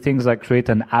able to do things like create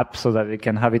an app so that they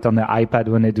can have it on their iPad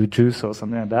when they do juice or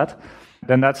something like that.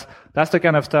 Then that's the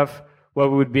kind of stuff where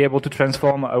we would be able to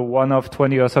transform a one-off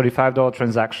 $20 or $35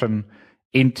 transaction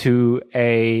into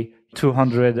a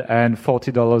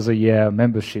 $240 a year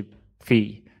membership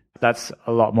fee. That's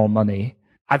a lot more money.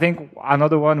 I think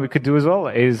another one we could do as well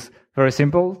is very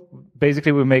simple.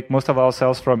 Basically, we make most of our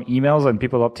sales from emails and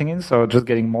people opting in. So just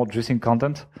getting more juicing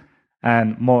content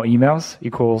and more emails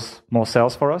equals more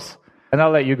sales for us. And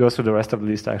I'll let you go through the rest of the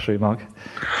list, actually, Mark.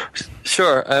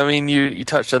 Sure. You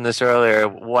touched on this earlier.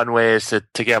 One way is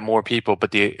to get more people,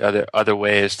 but the other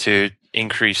way is to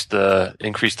increase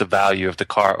the value of the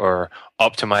cart or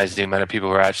optimize the amount of people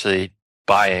who are actually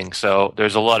buying. So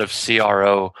there's a lot of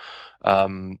CRO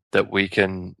that we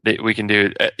can do.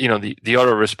 The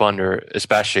autoresponder,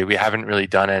 especially, we haven't really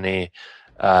done any.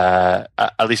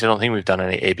 At least I don't think we've done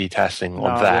any A/B testing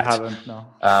on that. No, we haven't.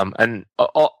 No. And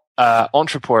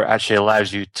Entreport actually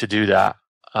allows you to do that,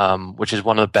 which is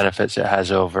one of the benefits it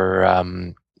has over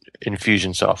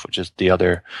Infusionsoft, which is the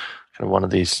other kind of one of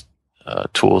these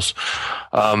tools.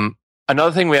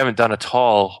 Another thing we haven't done at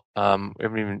all, we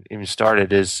haven't even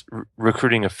started, is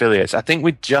recruiting affiliates. I think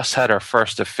we just had our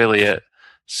first affiliate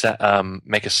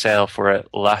make a sale for it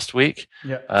last week,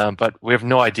 but we have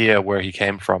no idea where he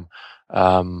came from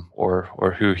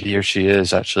or who he or she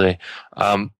is actually.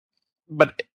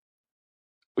 But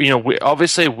we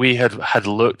had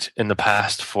looked in the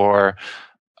past for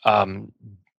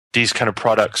these kind of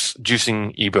products,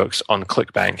 juicing ebooks on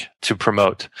ClickBank to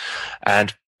promote,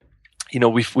 and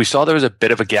we saw there was a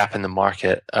bit of a gap in the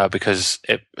market because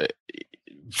it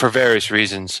for various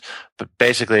reasons, but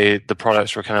basically the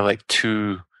products were kind of like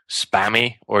too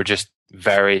spammy or just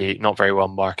not very well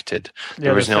marketed.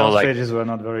 There was no pages were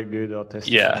not very good or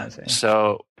tested. Yeah,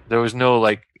 so there was no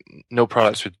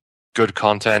products with good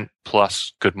content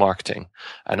plus good marketing,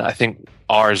 and I think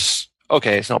ours.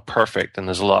 Okay, it's not perfect, and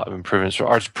there's a lot of improvements. So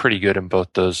ours is pretty good in both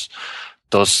those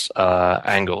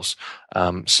angles.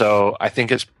 So I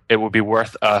think it would be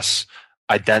worth us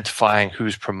identifying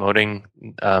who's promoting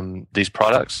these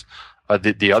products,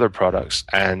 the other products,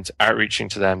 and outreaching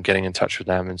to them, getting in touch with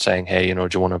them, and saying, hey, do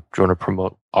you want to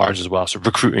promote ours as well? So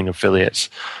recruiting affiliates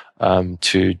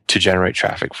to generate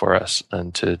traffic for us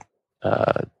and to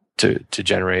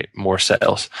generate more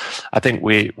sales. I think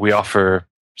we offer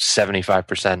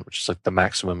 75%, which is like the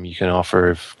maximum you can offer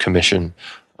of commission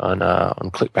on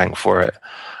ClickBank for it.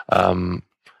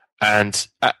 And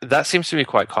that seems to be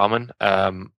quite common.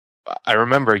 I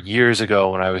remember years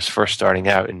ago when I was first starting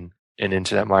out in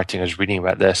internet marketing, I was reading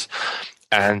about this,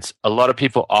 and a lot of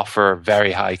people offer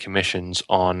very high commissions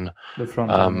on the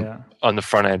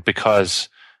front end because,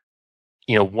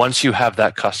 once you have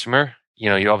that customer,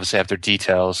 you obviously have their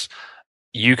details.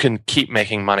 You can keep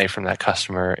making money from that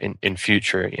customer in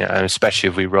future, and especially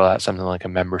if we roll out something like a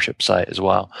membership site as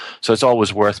well. So it's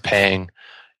always worth paying,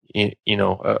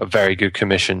 a very good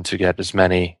commission to get as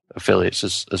many affiliates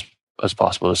as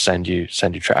possible to send you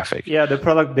traffic. Yeah, the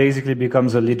product basically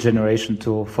becomes a lead generation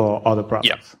tool for other products.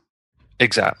 Yeah,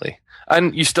 exactly.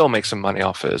 And you still make some money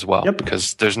off it as well,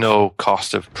 because there's no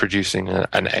cost of producing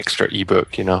an extra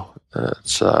ebook.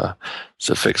 It's a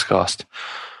fixed cost.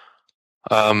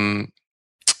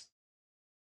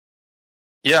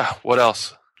 Yeah, what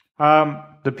else?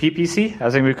 The PPC, I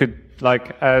think we could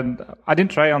and I didn't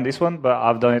try on this one, but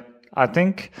I've done it. I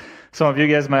think some of you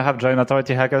guys might have joined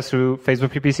Authority Hackers through Facebook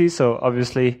PPC, so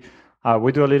obviously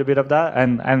we do a little bit of that.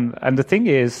 And the thing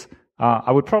is,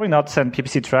 I would probably not send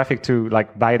PPC traffic to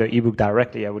buy the ebook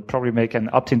directly. I would probably make an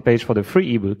opt-in page for the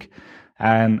free ebook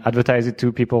and advertise it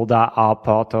to people that are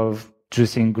part of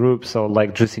juicing groups or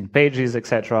juicing pages,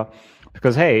 etc.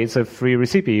 Because, hey, it's a free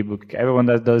recipe ebook. Everyone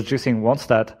that does juicing wants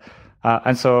that.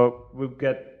 And so we'll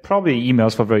get probably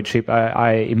emails for very cheap.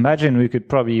 I imagine we could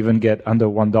probably even get under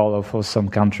 $1 for some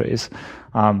countries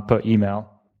per email.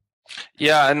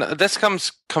 Yeah, and this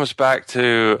comes back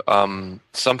to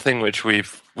something which we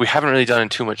haven't really done in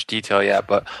too much detail yet,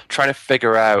 but trying to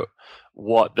figure out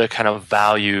what the kind of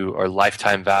value or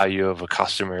lifetime value of a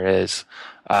customer is.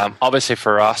 Obviously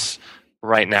for us,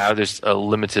 right now, there's a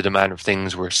limited amount of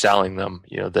things we're selling them,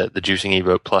 the juicing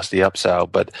ebook plus the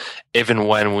upsell. But even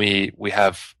when we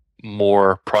have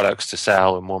more products to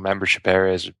sell and more membership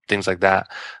areas, things like that,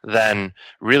 then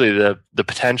really the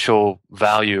potential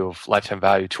value of lifetime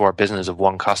value to our business of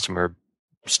one customer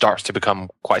starts to become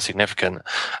quite significant,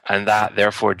 and that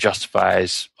therefore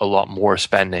justifies a lot more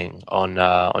spending on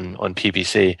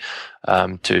PPC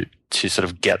to sort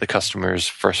of get the customer's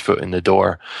first foot in the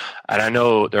door. And I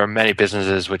know there are many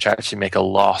businesses which actually make a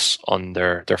loss on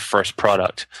their first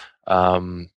product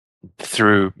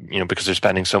through, because they're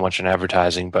spending so much on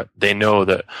advertising, but they know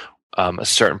that a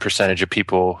certain percentage of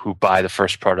people who buy the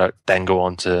first product then go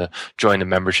on to join the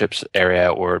memberships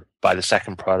area or buy the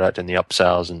second product and the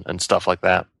upsells and stuff like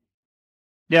that.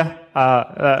 Yeah,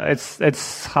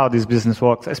 it's how this business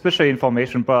works, especially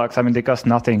information products. I mean, they cost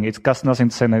nothing. It costs nothing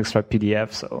to send an extra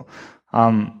PDF. So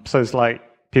it's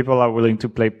people are willing to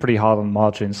play pretty hard on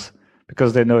margins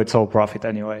because they know it's all profit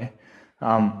anyway.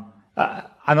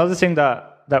 Another thing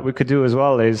that we could do as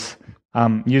well is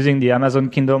using the Amazon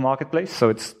Kindle marketplace. So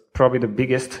it's probably the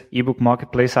biggest ebook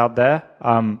marketplace out there.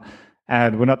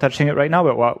 And we're not touching it right now,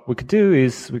 but what we could do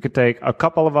is we could take a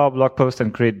couple of our blog posts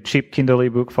and create cheap Kindle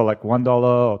ebook for $1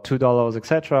 or $2,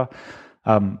 etc.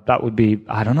 That would be,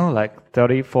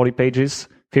 30, 40 pages,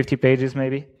 50 pages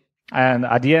maybe. and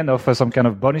at the end offer some kind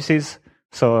of bonuses,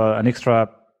 so an extra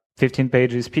 15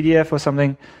 pages PDF or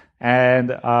something,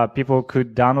 and people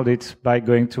could download it by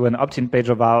going to an opt-in page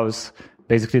of ours,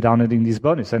 basically downloading this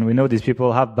bonus. And we know these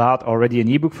people have bought already an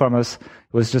ebook from us.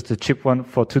 It was just a cheap one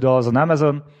for $2 on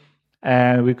Amazon,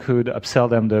 and we could upsell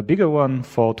them the bigger one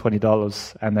for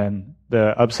 $20, and then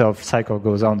the upsell cycle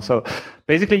goes on. So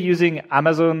basically using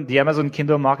Amazon, the Amazon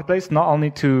Kindle marketplace, not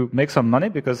only to make some money,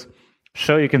 because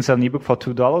sure, you can sell an ebook for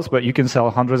 $2, but you can sell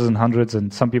hundreds and hundreds,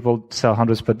 and some people sell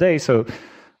hundreds per day. So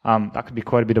that could be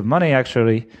quite a bit of money,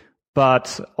 actually.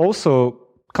 But also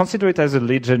consider it as a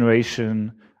lead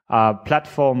generation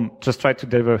platform. Just try to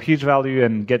deliver huge value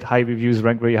and get high reviews,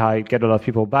 rank very high, get a lot of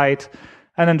people buy it,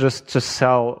 and then just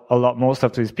sell a lot more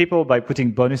stuff to these people by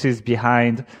putting bonuses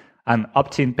behind an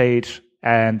opt-in page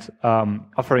and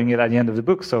offering it at the end of the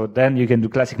book. So then you can do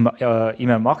classic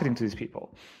email marketing to these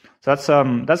people. So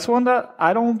that's one that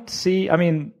I don't see. I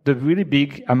mean, the really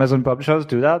big Amazon publishers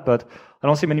do that, but I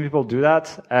don't see many people do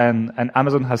that. And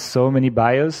Amazon has so many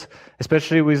buyers,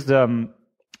 especially with the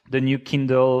new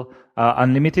Kindle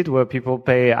Unlimited, where people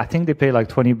pay, I think they pay like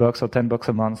 $20 or $10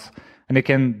 a month, and they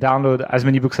can download as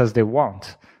many books as they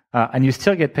want. And you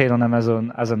still get paid on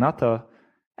Amazon as an author.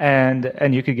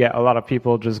 And you could get a lot of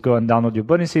people just go and download your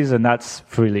bonuses, and that's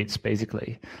free leads,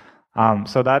 basically.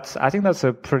 So I think that's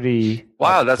a pretty...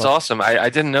 Wow, that's awesome. I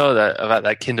didn't know that about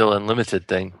that Kindle Unlimited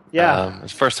thing. Yeah.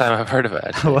 It's the first time I've heard of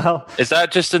it. Well... Is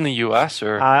that just in the US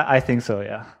or? I think so,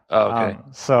 yeah. Oh, okay.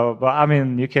 But I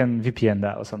mean, you can VPN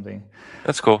that or something.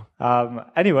 That's cool.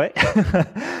 Anyway,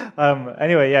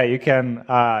 yeah, you can,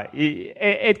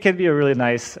 it can be a really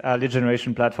nice lead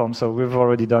generation platform. So we've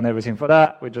already done everything for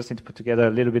that. We just need to put together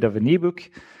a little bit of an ebook.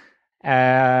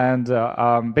 And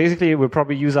basically, we'll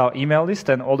probably use our email list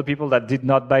and all the people that did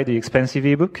not buy the expensive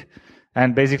ebook,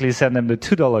 and basically send them the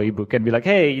 $2 ebook and be like,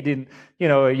 hey,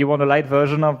 you want a light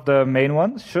version of the main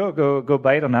one? Sure, go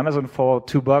buy it on Amazon for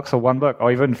 $2 or $1,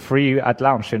 or even free at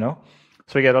launch, So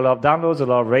we get a lot of downloads, a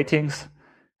lot of ratings,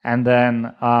 and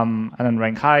then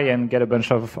rank high and get a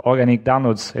bunch of organic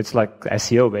downloads. It's like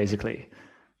SEO, basically.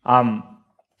 And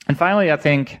finally, I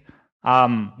think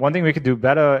one thing we could do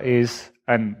better is,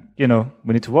 and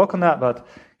we need to work on that, but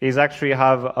is actually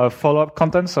have a follow-up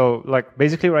content. So like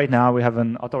basically right now we have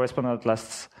an autoresponder that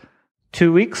lasts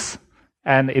 2 weeks,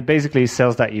 and it basically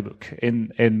sells that ebook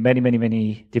in many, many,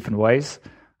 many different ways.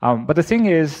 But the thing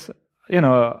is,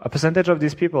 a percentage of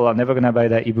these people are never going to buy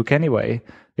that ebook anyway.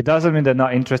 It doesn't mean they're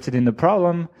not interested in the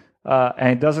problem,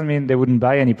 and it doesn't mean they wouldn't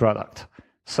buy any product.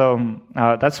 So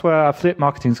that's where affiliate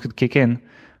marketing could kick in,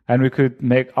 and we could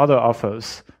make other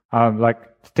offers, like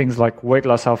things like weight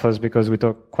loss offers, because we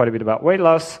talk quite a bit about weight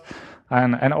loss,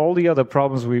 and all the other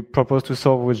problems we propose to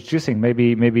solve with juicing.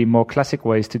 Maybe more classic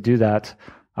ways to do that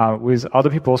with other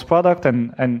people's product,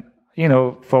 and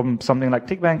from something like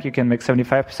ClickBank, you can make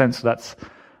 75%. So that's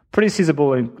pretty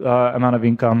sizable amount of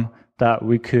income that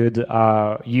we could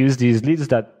use these leads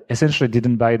that essentially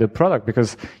didn't buy the product,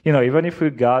 because even if we're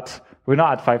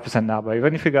not at 5% now, but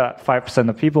even if we got 5%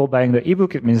 of people buying the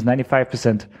ebook, it means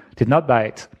 95% did not buy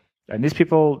it. And these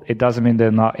people, it doesn't mean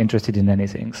they're not interested in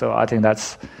anything. So I think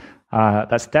that's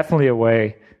definitely a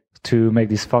way to make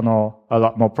this funnel a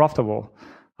lot more profitable.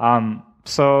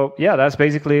 So yeah, that's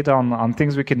basically it on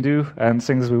things we can do and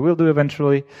things we will do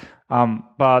eventually.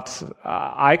 But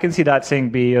I can see that thing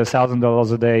be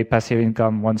 $1,000 a day passive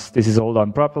income once this is all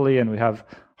done properly, and we have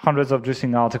hundreds of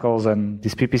juicing articles and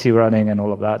this PPC running and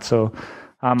all of that. So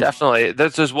definitely,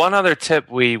 there's one other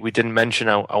tip we didn't mention.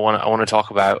 I want to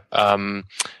talk about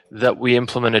that we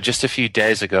implemented just a few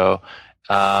days ago,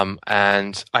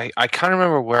 and I can't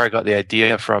remember where I got the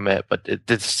idea from it, but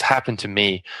this happened to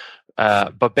me.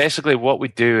 But basically, what we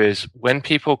do is when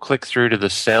people click through to the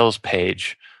sales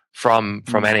page from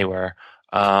anywhere,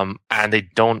 and they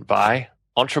don't buy,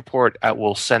 Entreport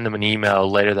will send them an email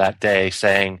later that day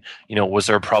saying, was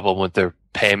there a problem with their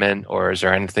payment, or is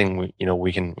there anything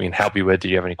we can help you with? Do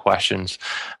you have any questions?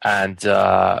 And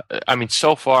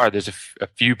so far there's a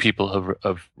few people who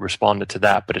have responded to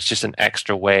that, but it's just an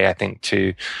extra way, I think,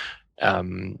 to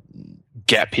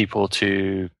get people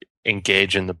to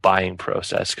engage in the buying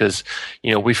process, because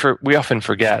we often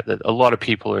forget that a lot of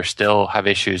people still have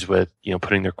issues with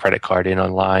putting their credit card in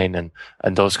online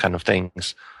and those kind of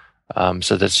things.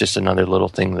 So that's just another little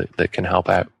thing that can help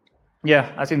out.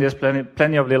 Yeah, I think there's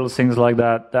plenty of little things like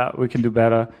that we can do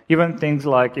better. Even things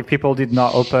like if people did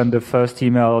not open the first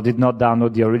email or did not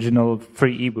download the original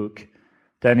free ebook,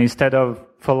 then instead of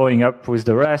following up with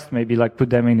the rest, maybe like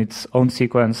put them in its own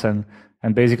sequence and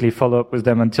basically follow up with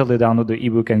them until they download the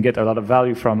ebook and get a lot of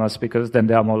value from us, because then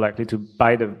they are more likely to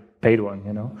buy the paid one,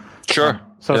 you know. Sure.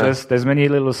 So there's many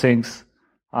little things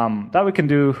that we can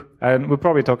do, and we'll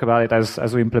probably talk about it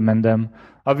as we implement them.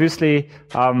 Obviously,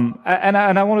 and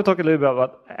I want to talk a little bit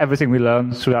about everything we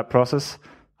learned through that process,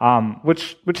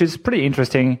 which is pretty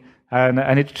interesting,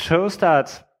 and it shows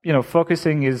that, you know,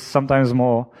 focusing is sometimes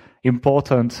more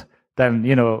important than,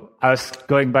 you know, us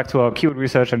going back to our keyword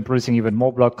research and producing even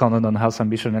more blog content on health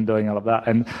ambition and doing all of that.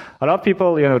 And a lot of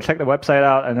people, you know, check the website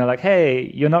out and they're like,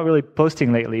 hey, you're not really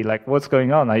posting lately. Like, what's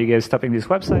going on? Are you guys stopping this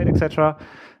website, etc.?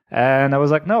 And I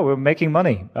was like, no, we're making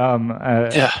money. We're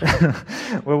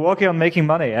working on making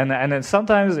money. And then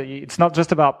sometimes it's not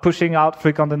just about pushing out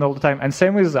free content all the time. And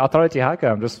same with Authority Hacker.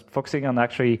 I'm just focusing on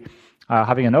actually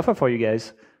having an offer for you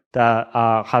guys that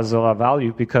has a lot of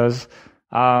value because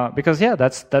yeah,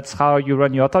 that's how you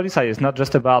run your authority site. It's not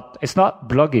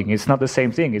blogging. It's not the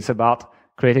same thing. It's about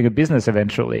creating a business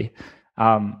eventually.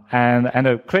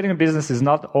 And creating a business is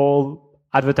not all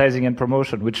advertising and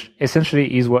promotion, which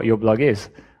essentially is what your blog is.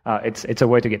 It's a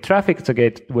way to get traffic. It's a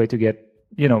way to get,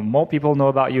 you know, more people know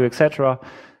about you, etc.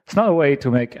 It's not a way to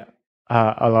make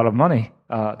a lot of money.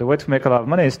 The way to make a lot of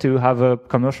money is to have a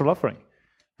commercial offering,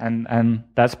 and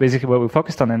that's basically what we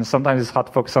focused on. And sometimes it's hard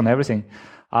to focus on everything.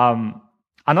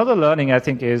 Another learning, I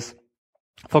think, is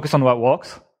focus on what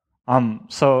works.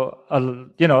 So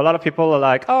you know, a lot of people are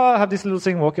like, oh, I have this little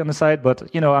thing working on the side, but,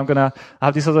 you know, I'm gonna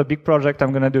have this other big project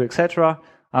I'm gonna do, etc.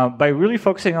 By really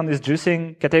focusing on this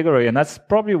juicing category, and that's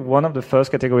probably one of the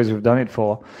first categories we've done it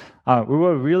for, we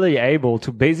were really able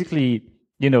to basically,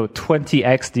 you know,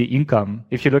 20x the income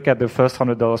if you look at the first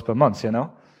 $100 per month, you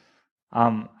know,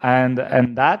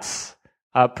 and that's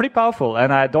pretty powerful.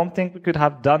 And I don't think we could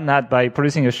have done that by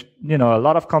producing a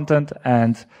lot of content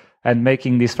and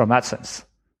making this from AdSense.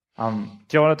 Do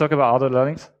you want to talk about other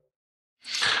learnings?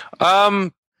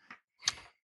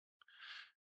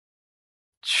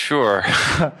 Sure.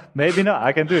 Maybe not.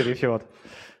 I can do it if you want.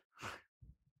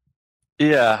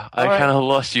 Yeah, I kind of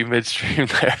lost you midstream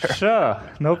there. Sure,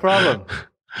 no problem.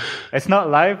 It's not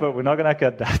live, but we're not going to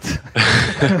cut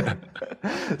that.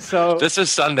 So this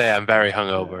is Sunday. I'm very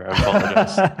hungover. I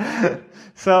apologize.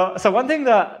 So one thing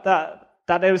that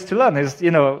there is to learn is,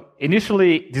 you know,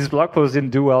 initially this blog post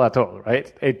didn't do well at all,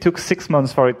 right? It took 6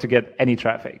 months for it to get any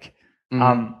traffic.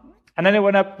 Mm-hmm. And then it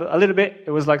went up a little bit.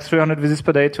 It was like 300 visits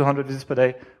per day, 200 visits per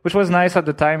day, which was nice at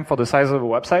the time for the size of a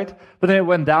website. But then it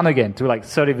went down again to like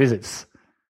 30 visits.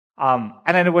 And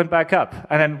then it went back up.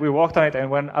 And then we worked on it and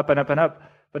went up and up and up.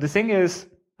 But the thing is,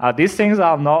 these things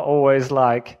are not always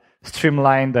like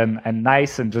streamlined and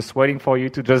nice and just waiting for you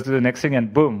to just do the next thing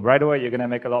and boom, right away you're going to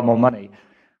make a lot more money.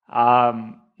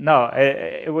 No,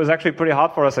 it was actually pretty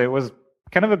hard for us. It was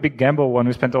kind of a big gamble when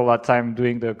we spent all that time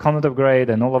doing the content upgrade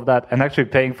and all of that and actually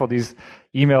paying for these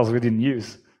emails we didn't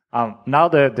use. Now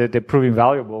they're proving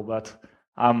valuable, but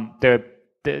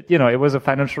it was a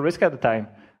financial risk at the time.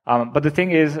 But the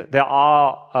thing is, there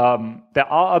are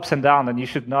ups and downs, and you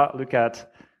should not look at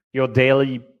your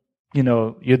daily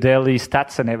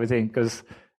stats and everything, because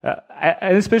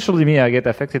and especially me, I get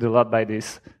affected a lot by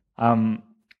this. You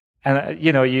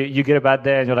get a bad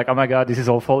day and you're like, oh my god, this is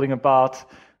all falling apart.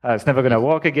 It's never going to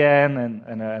work again,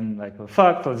 and like, well,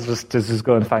 fuck, let's just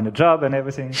go and find a job and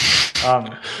everything.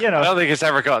 I don't think it's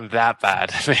ever gotten that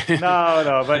bad.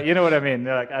 No, but you know what I mean.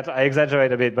 Like, I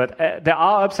exaggerate a bit, but there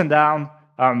are ups and downs.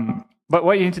 But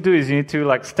what you need to do is you need to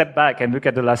like step back and look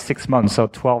at the last 6 months or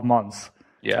 12 months.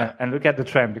 Yeah. And look at the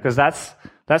trend, because that's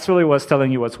really what's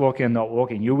telling you what's working and not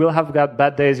working. You will have got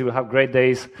bad days, you will have great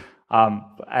days,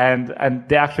 and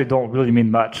they actually don't really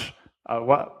mean much.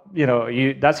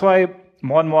 That's why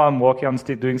more and more I'm working on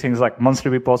doing things like monthly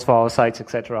reports for our sites,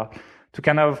 etc., to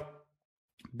kind of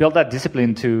build that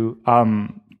discipline to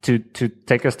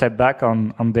take a step back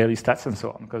on daily stats and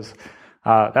so on, because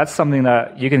that's something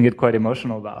that you can get quite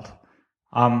emotional about.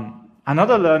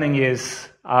 Another learning is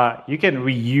you can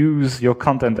reuse your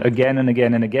content again and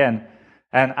again and again.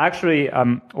 And actually,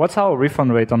 what's our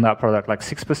refund rate on that product? Like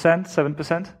 6%,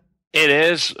 7%? It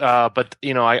is, but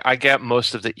I get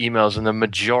most of the emails, and the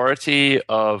majority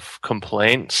of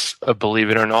complaints, believe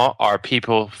it or not, are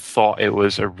people thought it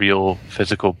was a real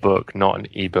physical book, not an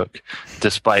ebook,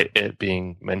 despite it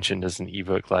being mentioned as an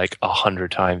ebook like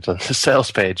 100 times on the sales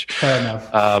page. Fair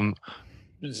enough.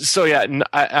 So yeah,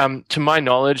 to my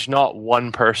knowledge, not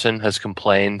one person has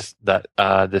complained that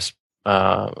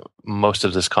most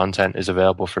of this content is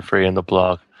available for free in the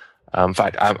blog. In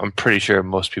fact, I'm pretty sure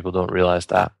most people don't realize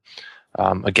that.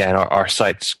 Again, our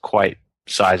site's quite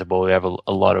sizable. We have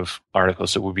a lot of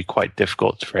articles, so it would be quite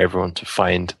difficult for everyone to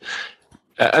find.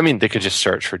 I mean, they could just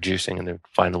search for juicing and they'd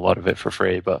find a lot of it for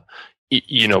free. But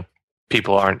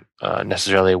people aren't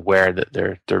necessarily aware that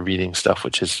they're reading stuff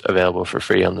which is available for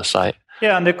free on the site.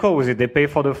 Yeah, and they're cool with it. They pay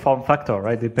for the form factor,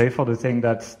 right? They pay for the thing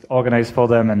that's organized for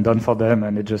them and done for them,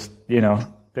 and it just, they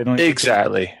don't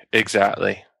exactly.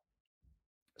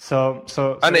 So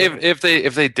and if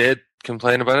they did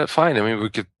complain about it, fine. I mean,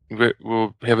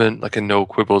 we'll have a no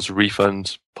quibbles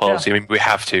refund policy. Yeah. I mean, we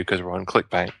have to because we're on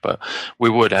ClickBank, but we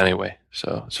would anyway.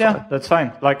 So it's fine. That's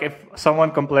fine. Like if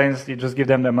someone complains, you just give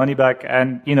them their money back,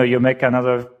 and you make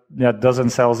another dozen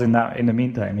sales in the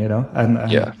meantime.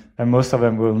 And most of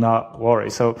them will not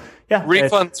worry. So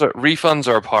refunds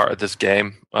are a part of this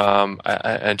game.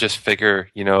 And just figure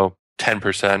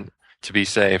 10%. To be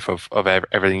safe of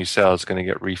everything you sell is going to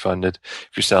get refunded.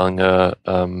 If you're selling a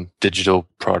digital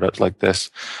product like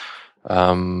this,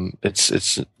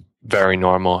 it's very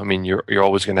normal. I mean, you're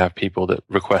always going to have people that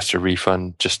request a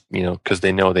refund just because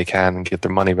they know they can and get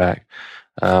their money back.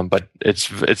 But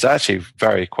it's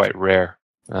actually quite rare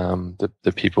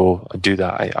that people do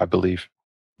that. I believe.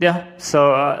 Yeah,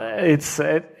 so it's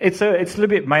a little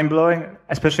bit mind blowing,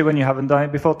 especially when you haven't done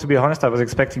it before. To be honest, I was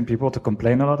expecting people to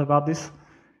complain a lot about this.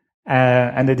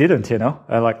 And they didn't,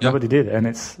 nobody did, and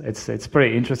it's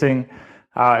pretty interesting.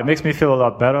 It makes me feel a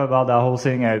lot better about that whole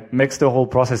thing. It makes the whole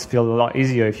process feel a lot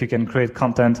easier if you can create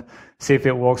content, see if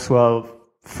it works well,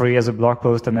 free as a blog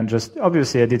post, and then just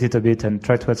obviously edit it a bit and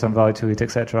try to add some value to it,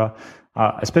 etc.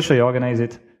 Especially organize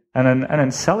it and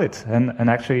then sell it and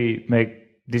actually make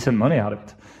decent money out of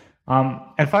it.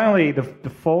 And finally,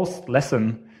 the fourth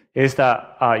lesson is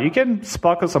that you can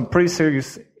sparkle some pretty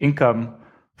serious income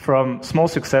from small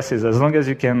successes as long as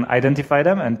you can identify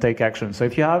them and take action. So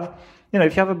if you have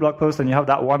a blog post and you have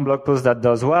that one blog post that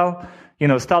does well,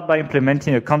 start by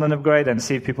implementing a content upgrade and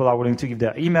see if people are willing to give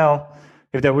their email.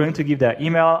 If they're willing to give their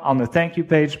email on the thank you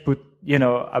page, put,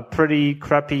 a pretty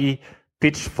crappy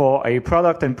pitch for a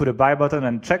product and put a buy button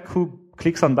and check who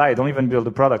clicks on buy. Don't even build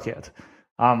the product yet.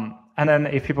 And then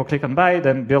if people click on buy,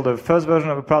 then build a first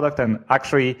version of a product and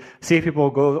actually see if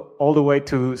people go all the way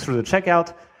through the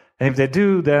checkout. And if they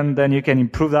do, then you can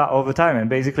improve that over time and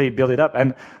basically build it up.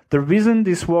 And the reason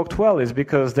this worked well is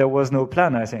because there was no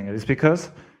plan, I think. It's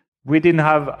because we didn't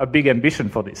have a big ambition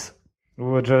for this. We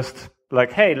were just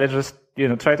like, hey, let's just,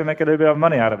 try to make a little bit of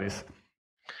money out of this.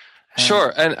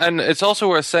 Sure. And it's also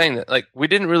worth saying that, we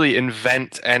didn't really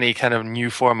invent any kind of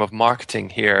new form of marketing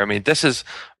here. I mean, this is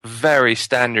very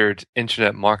standard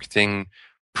internet marketing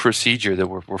procedure that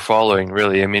we're following,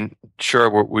 really. I mean, sure,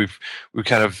 we've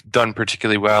kind of done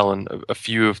particularly well in a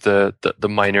few of the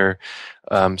minor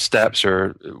steps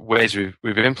or ways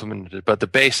we've implemented it, but the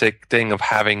basic thing of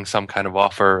having some kind of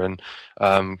offer and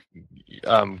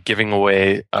giving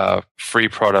away free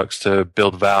products to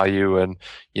build value and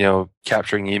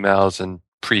capturing emails and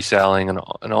pre-selling and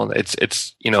all that.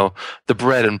 It's the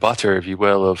bread and butter, if you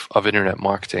will, of internet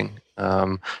marketing.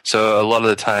 So a lot of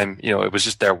the time, it was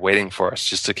just there waiting for us,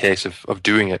 just a case of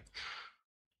doing it.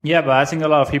 Yeah, but I think a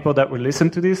lot of people that will listen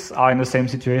to this are in the same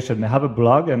situation. They have a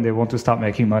blog and they want to start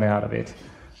making money out of it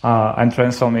and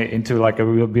transform it into a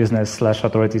real business /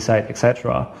 authority site,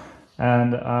 etc.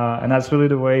 And that's really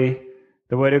the way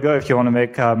to go if you want to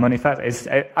make money fast.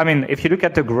 If you look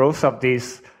at the growth of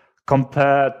this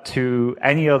compared to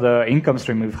any other income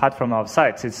stream we've had from our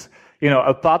sites, it's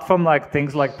apart from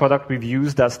things like product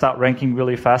reviews that start ranking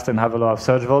really fast and have a lot of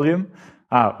search volume,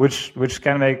 which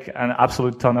can make an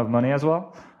absolute ton of money as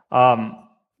well.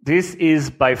 This is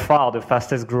by far the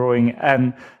fastest growing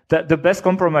and the best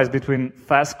compromise between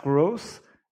fast growth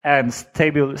and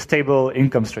stable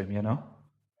income stream,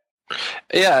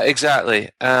 Yeah, exactly.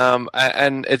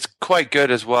 And it's quite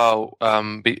good as well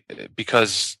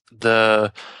because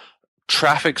the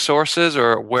traffic sources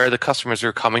or where the customers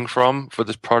are coming from for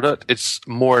this product, it's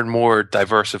more and more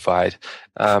diversified.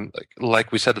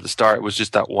 Like we said at the start, it was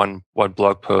just that one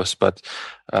blog post, but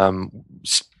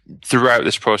throughout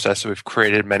this process, we've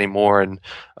created many more, and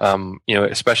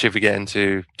especially if we get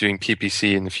into doing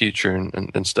PPC in the future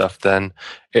and stuff, then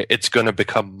it's going to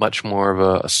become much more of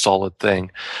a solid thing.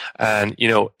 And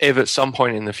if at some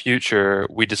point in the future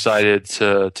we decided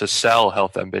to sell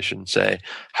Health Ambition, say,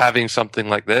 having something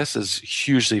like this is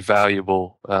hugely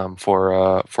valuable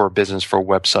for a business, for a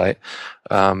website,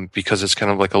 because it's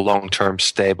kind of like a long-term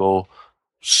stable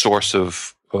source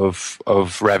of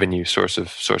revenue, source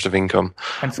of income.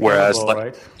 And scalable,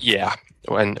 right? Yeah.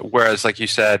 And whereas, like you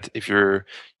said, if you're,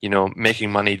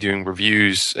 making money doing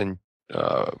reviews and,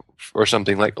 or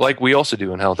something like we also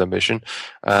do in Health Ambition,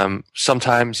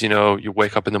 sometimes, you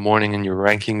wake up in the morning and your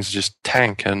rankings just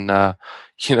tank and,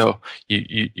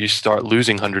 you start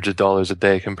losing hundreds of dollars a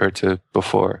day compared to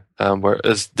before.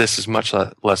 Whereas this is much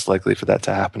less likely for that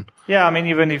to happen. Yeah, I mean,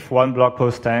 even if one blog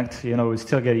post tanked, we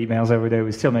still get emails every day.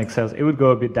 We still make sales. It would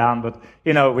go a bit down, but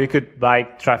we could buy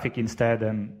traffic instead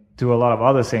and do a lot of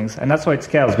other things. And that's why it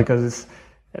scales, because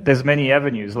there's many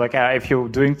avenues. Like if you're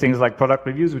doing things like product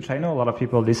reviews, which I know a lot of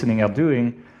people listening are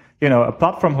doing,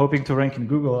 apart from hoping to rank in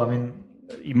Google, I mean,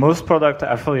 most product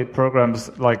affiliate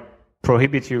programs like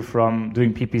prohibit you from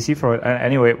doing PPC for it. And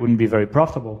anyway, it wouldn't be very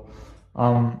profitable.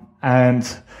 And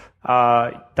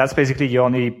that's basically your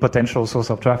only potential source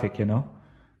of traffic, and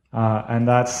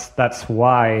that's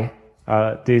why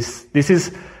this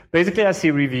is basically, I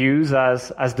see reviews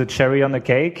as the cherry on the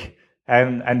cake,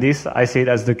 and this I see it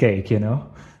as the cake, and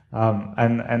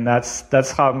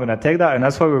that's how I'm going to take that, and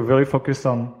that's why we're really focused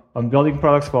on building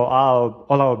products for all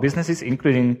our businesses,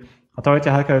 including Authority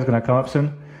Hacker is going to come up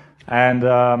soon. And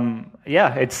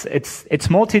it's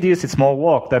more tedious, it's more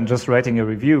work than just writing a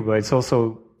review, but it's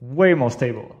also way more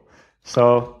stable.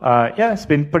 So it's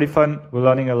been pretty fun. We're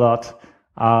learning a lot,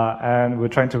 and we're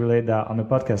trying to relate that on the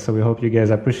podcast. So we hope you guys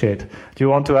appreciate. Do you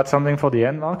want to add something for the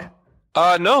end, Mark?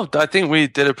 No, I think we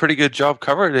did a pretty good job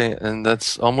covering it, and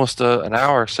that's almost an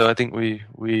hour. So I think we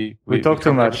talk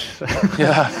too much.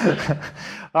 Yeah.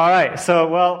 All right.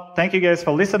 So, thank you guys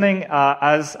for listening.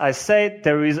 As I said,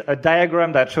 there is a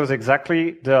diagram that shows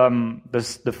exactly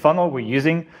the funnel we're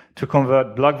using to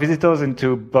convert blog visitors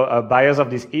into buyers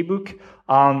of this ebook.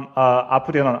 I'll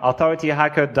put it on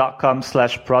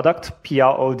authorityhacker.com/product,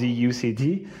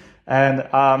 PRODUCT. And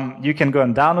you can go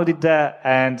and download it there,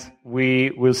 and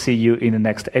we will see you in the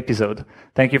next episode.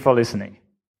 Thank you for listening.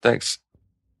 Thanks.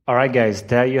 All right, guys,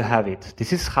 there you have it.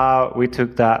 This is how we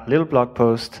took that little blog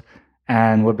post,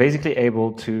 and we're basically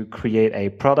able to create a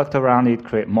product around it,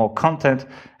 create more content,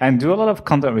 and do a lot of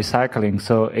content recycling.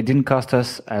 So it didn't cost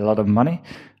us a lot of money.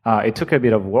 It took a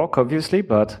bit of work, obviously,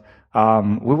 but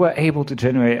we were able to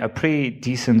generate a pretty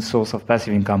decent source of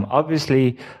passive income.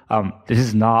 Obviously, this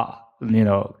is not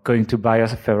going to buy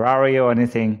us a Ferrari or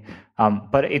anything.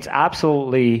 But it's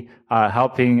absolutely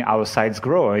helping our sites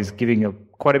grow. It's giving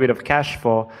quite a bit of cash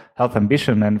for Health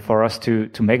Ambition, and for us to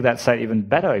make that site even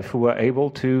better. If we were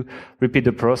able to repeat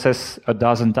the process a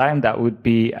dozen times, that would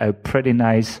be a pretty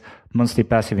nice monthly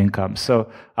passive income. So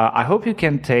I hope you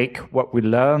can take what we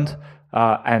learned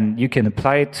and you can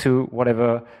apply it to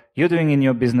whatever you're doing in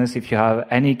your business. If you have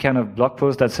any kind of blog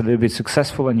post that's a little bit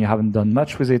successful and you haven't done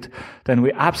much with it, then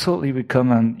we absolutely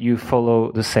recommend you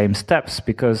follow the same steps,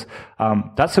 because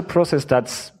that's a process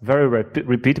that's very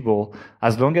repeatable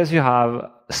as long as you have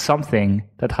something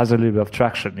that has a little bit of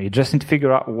traction. You just need to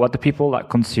figure out what the people that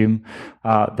consume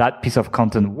that piece of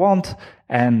content want,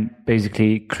 and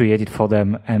basically create it for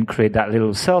them and create that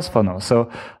little sales funnel. So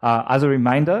as a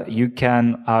reminder, you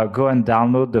can go and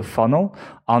download the funnel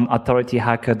on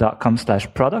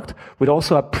authorityhacker.com/product. We'd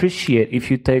also appreciate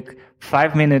if you take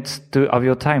 5 minutes of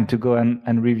your time to go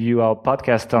and review our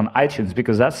podcast on iTunes,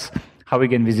 because that's how we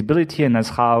gain visibility, and that's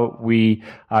how we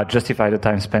justify the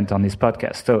time spent on this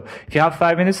podcast. So if you have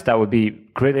 5 minutes, that would be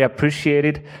greatly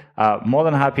appreciated. More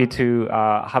than happy to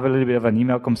have a little bit of an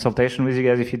email consultation with you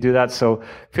guys if you do that. So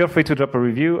feel free to drop a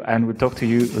review, and we'll talk to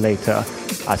you later.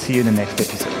 I'll see you in the next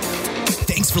episode.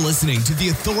 Thanks for listening to the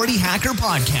Authority Hacker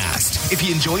Podcast. If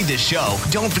you enjoyed this show,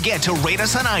 don't forget to rate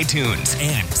us on iTunes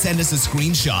and send us a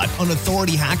screenshot on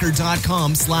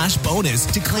authorityhacker.com/bonus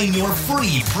to claim your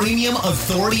free premium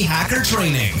Authority Hacker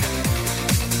training.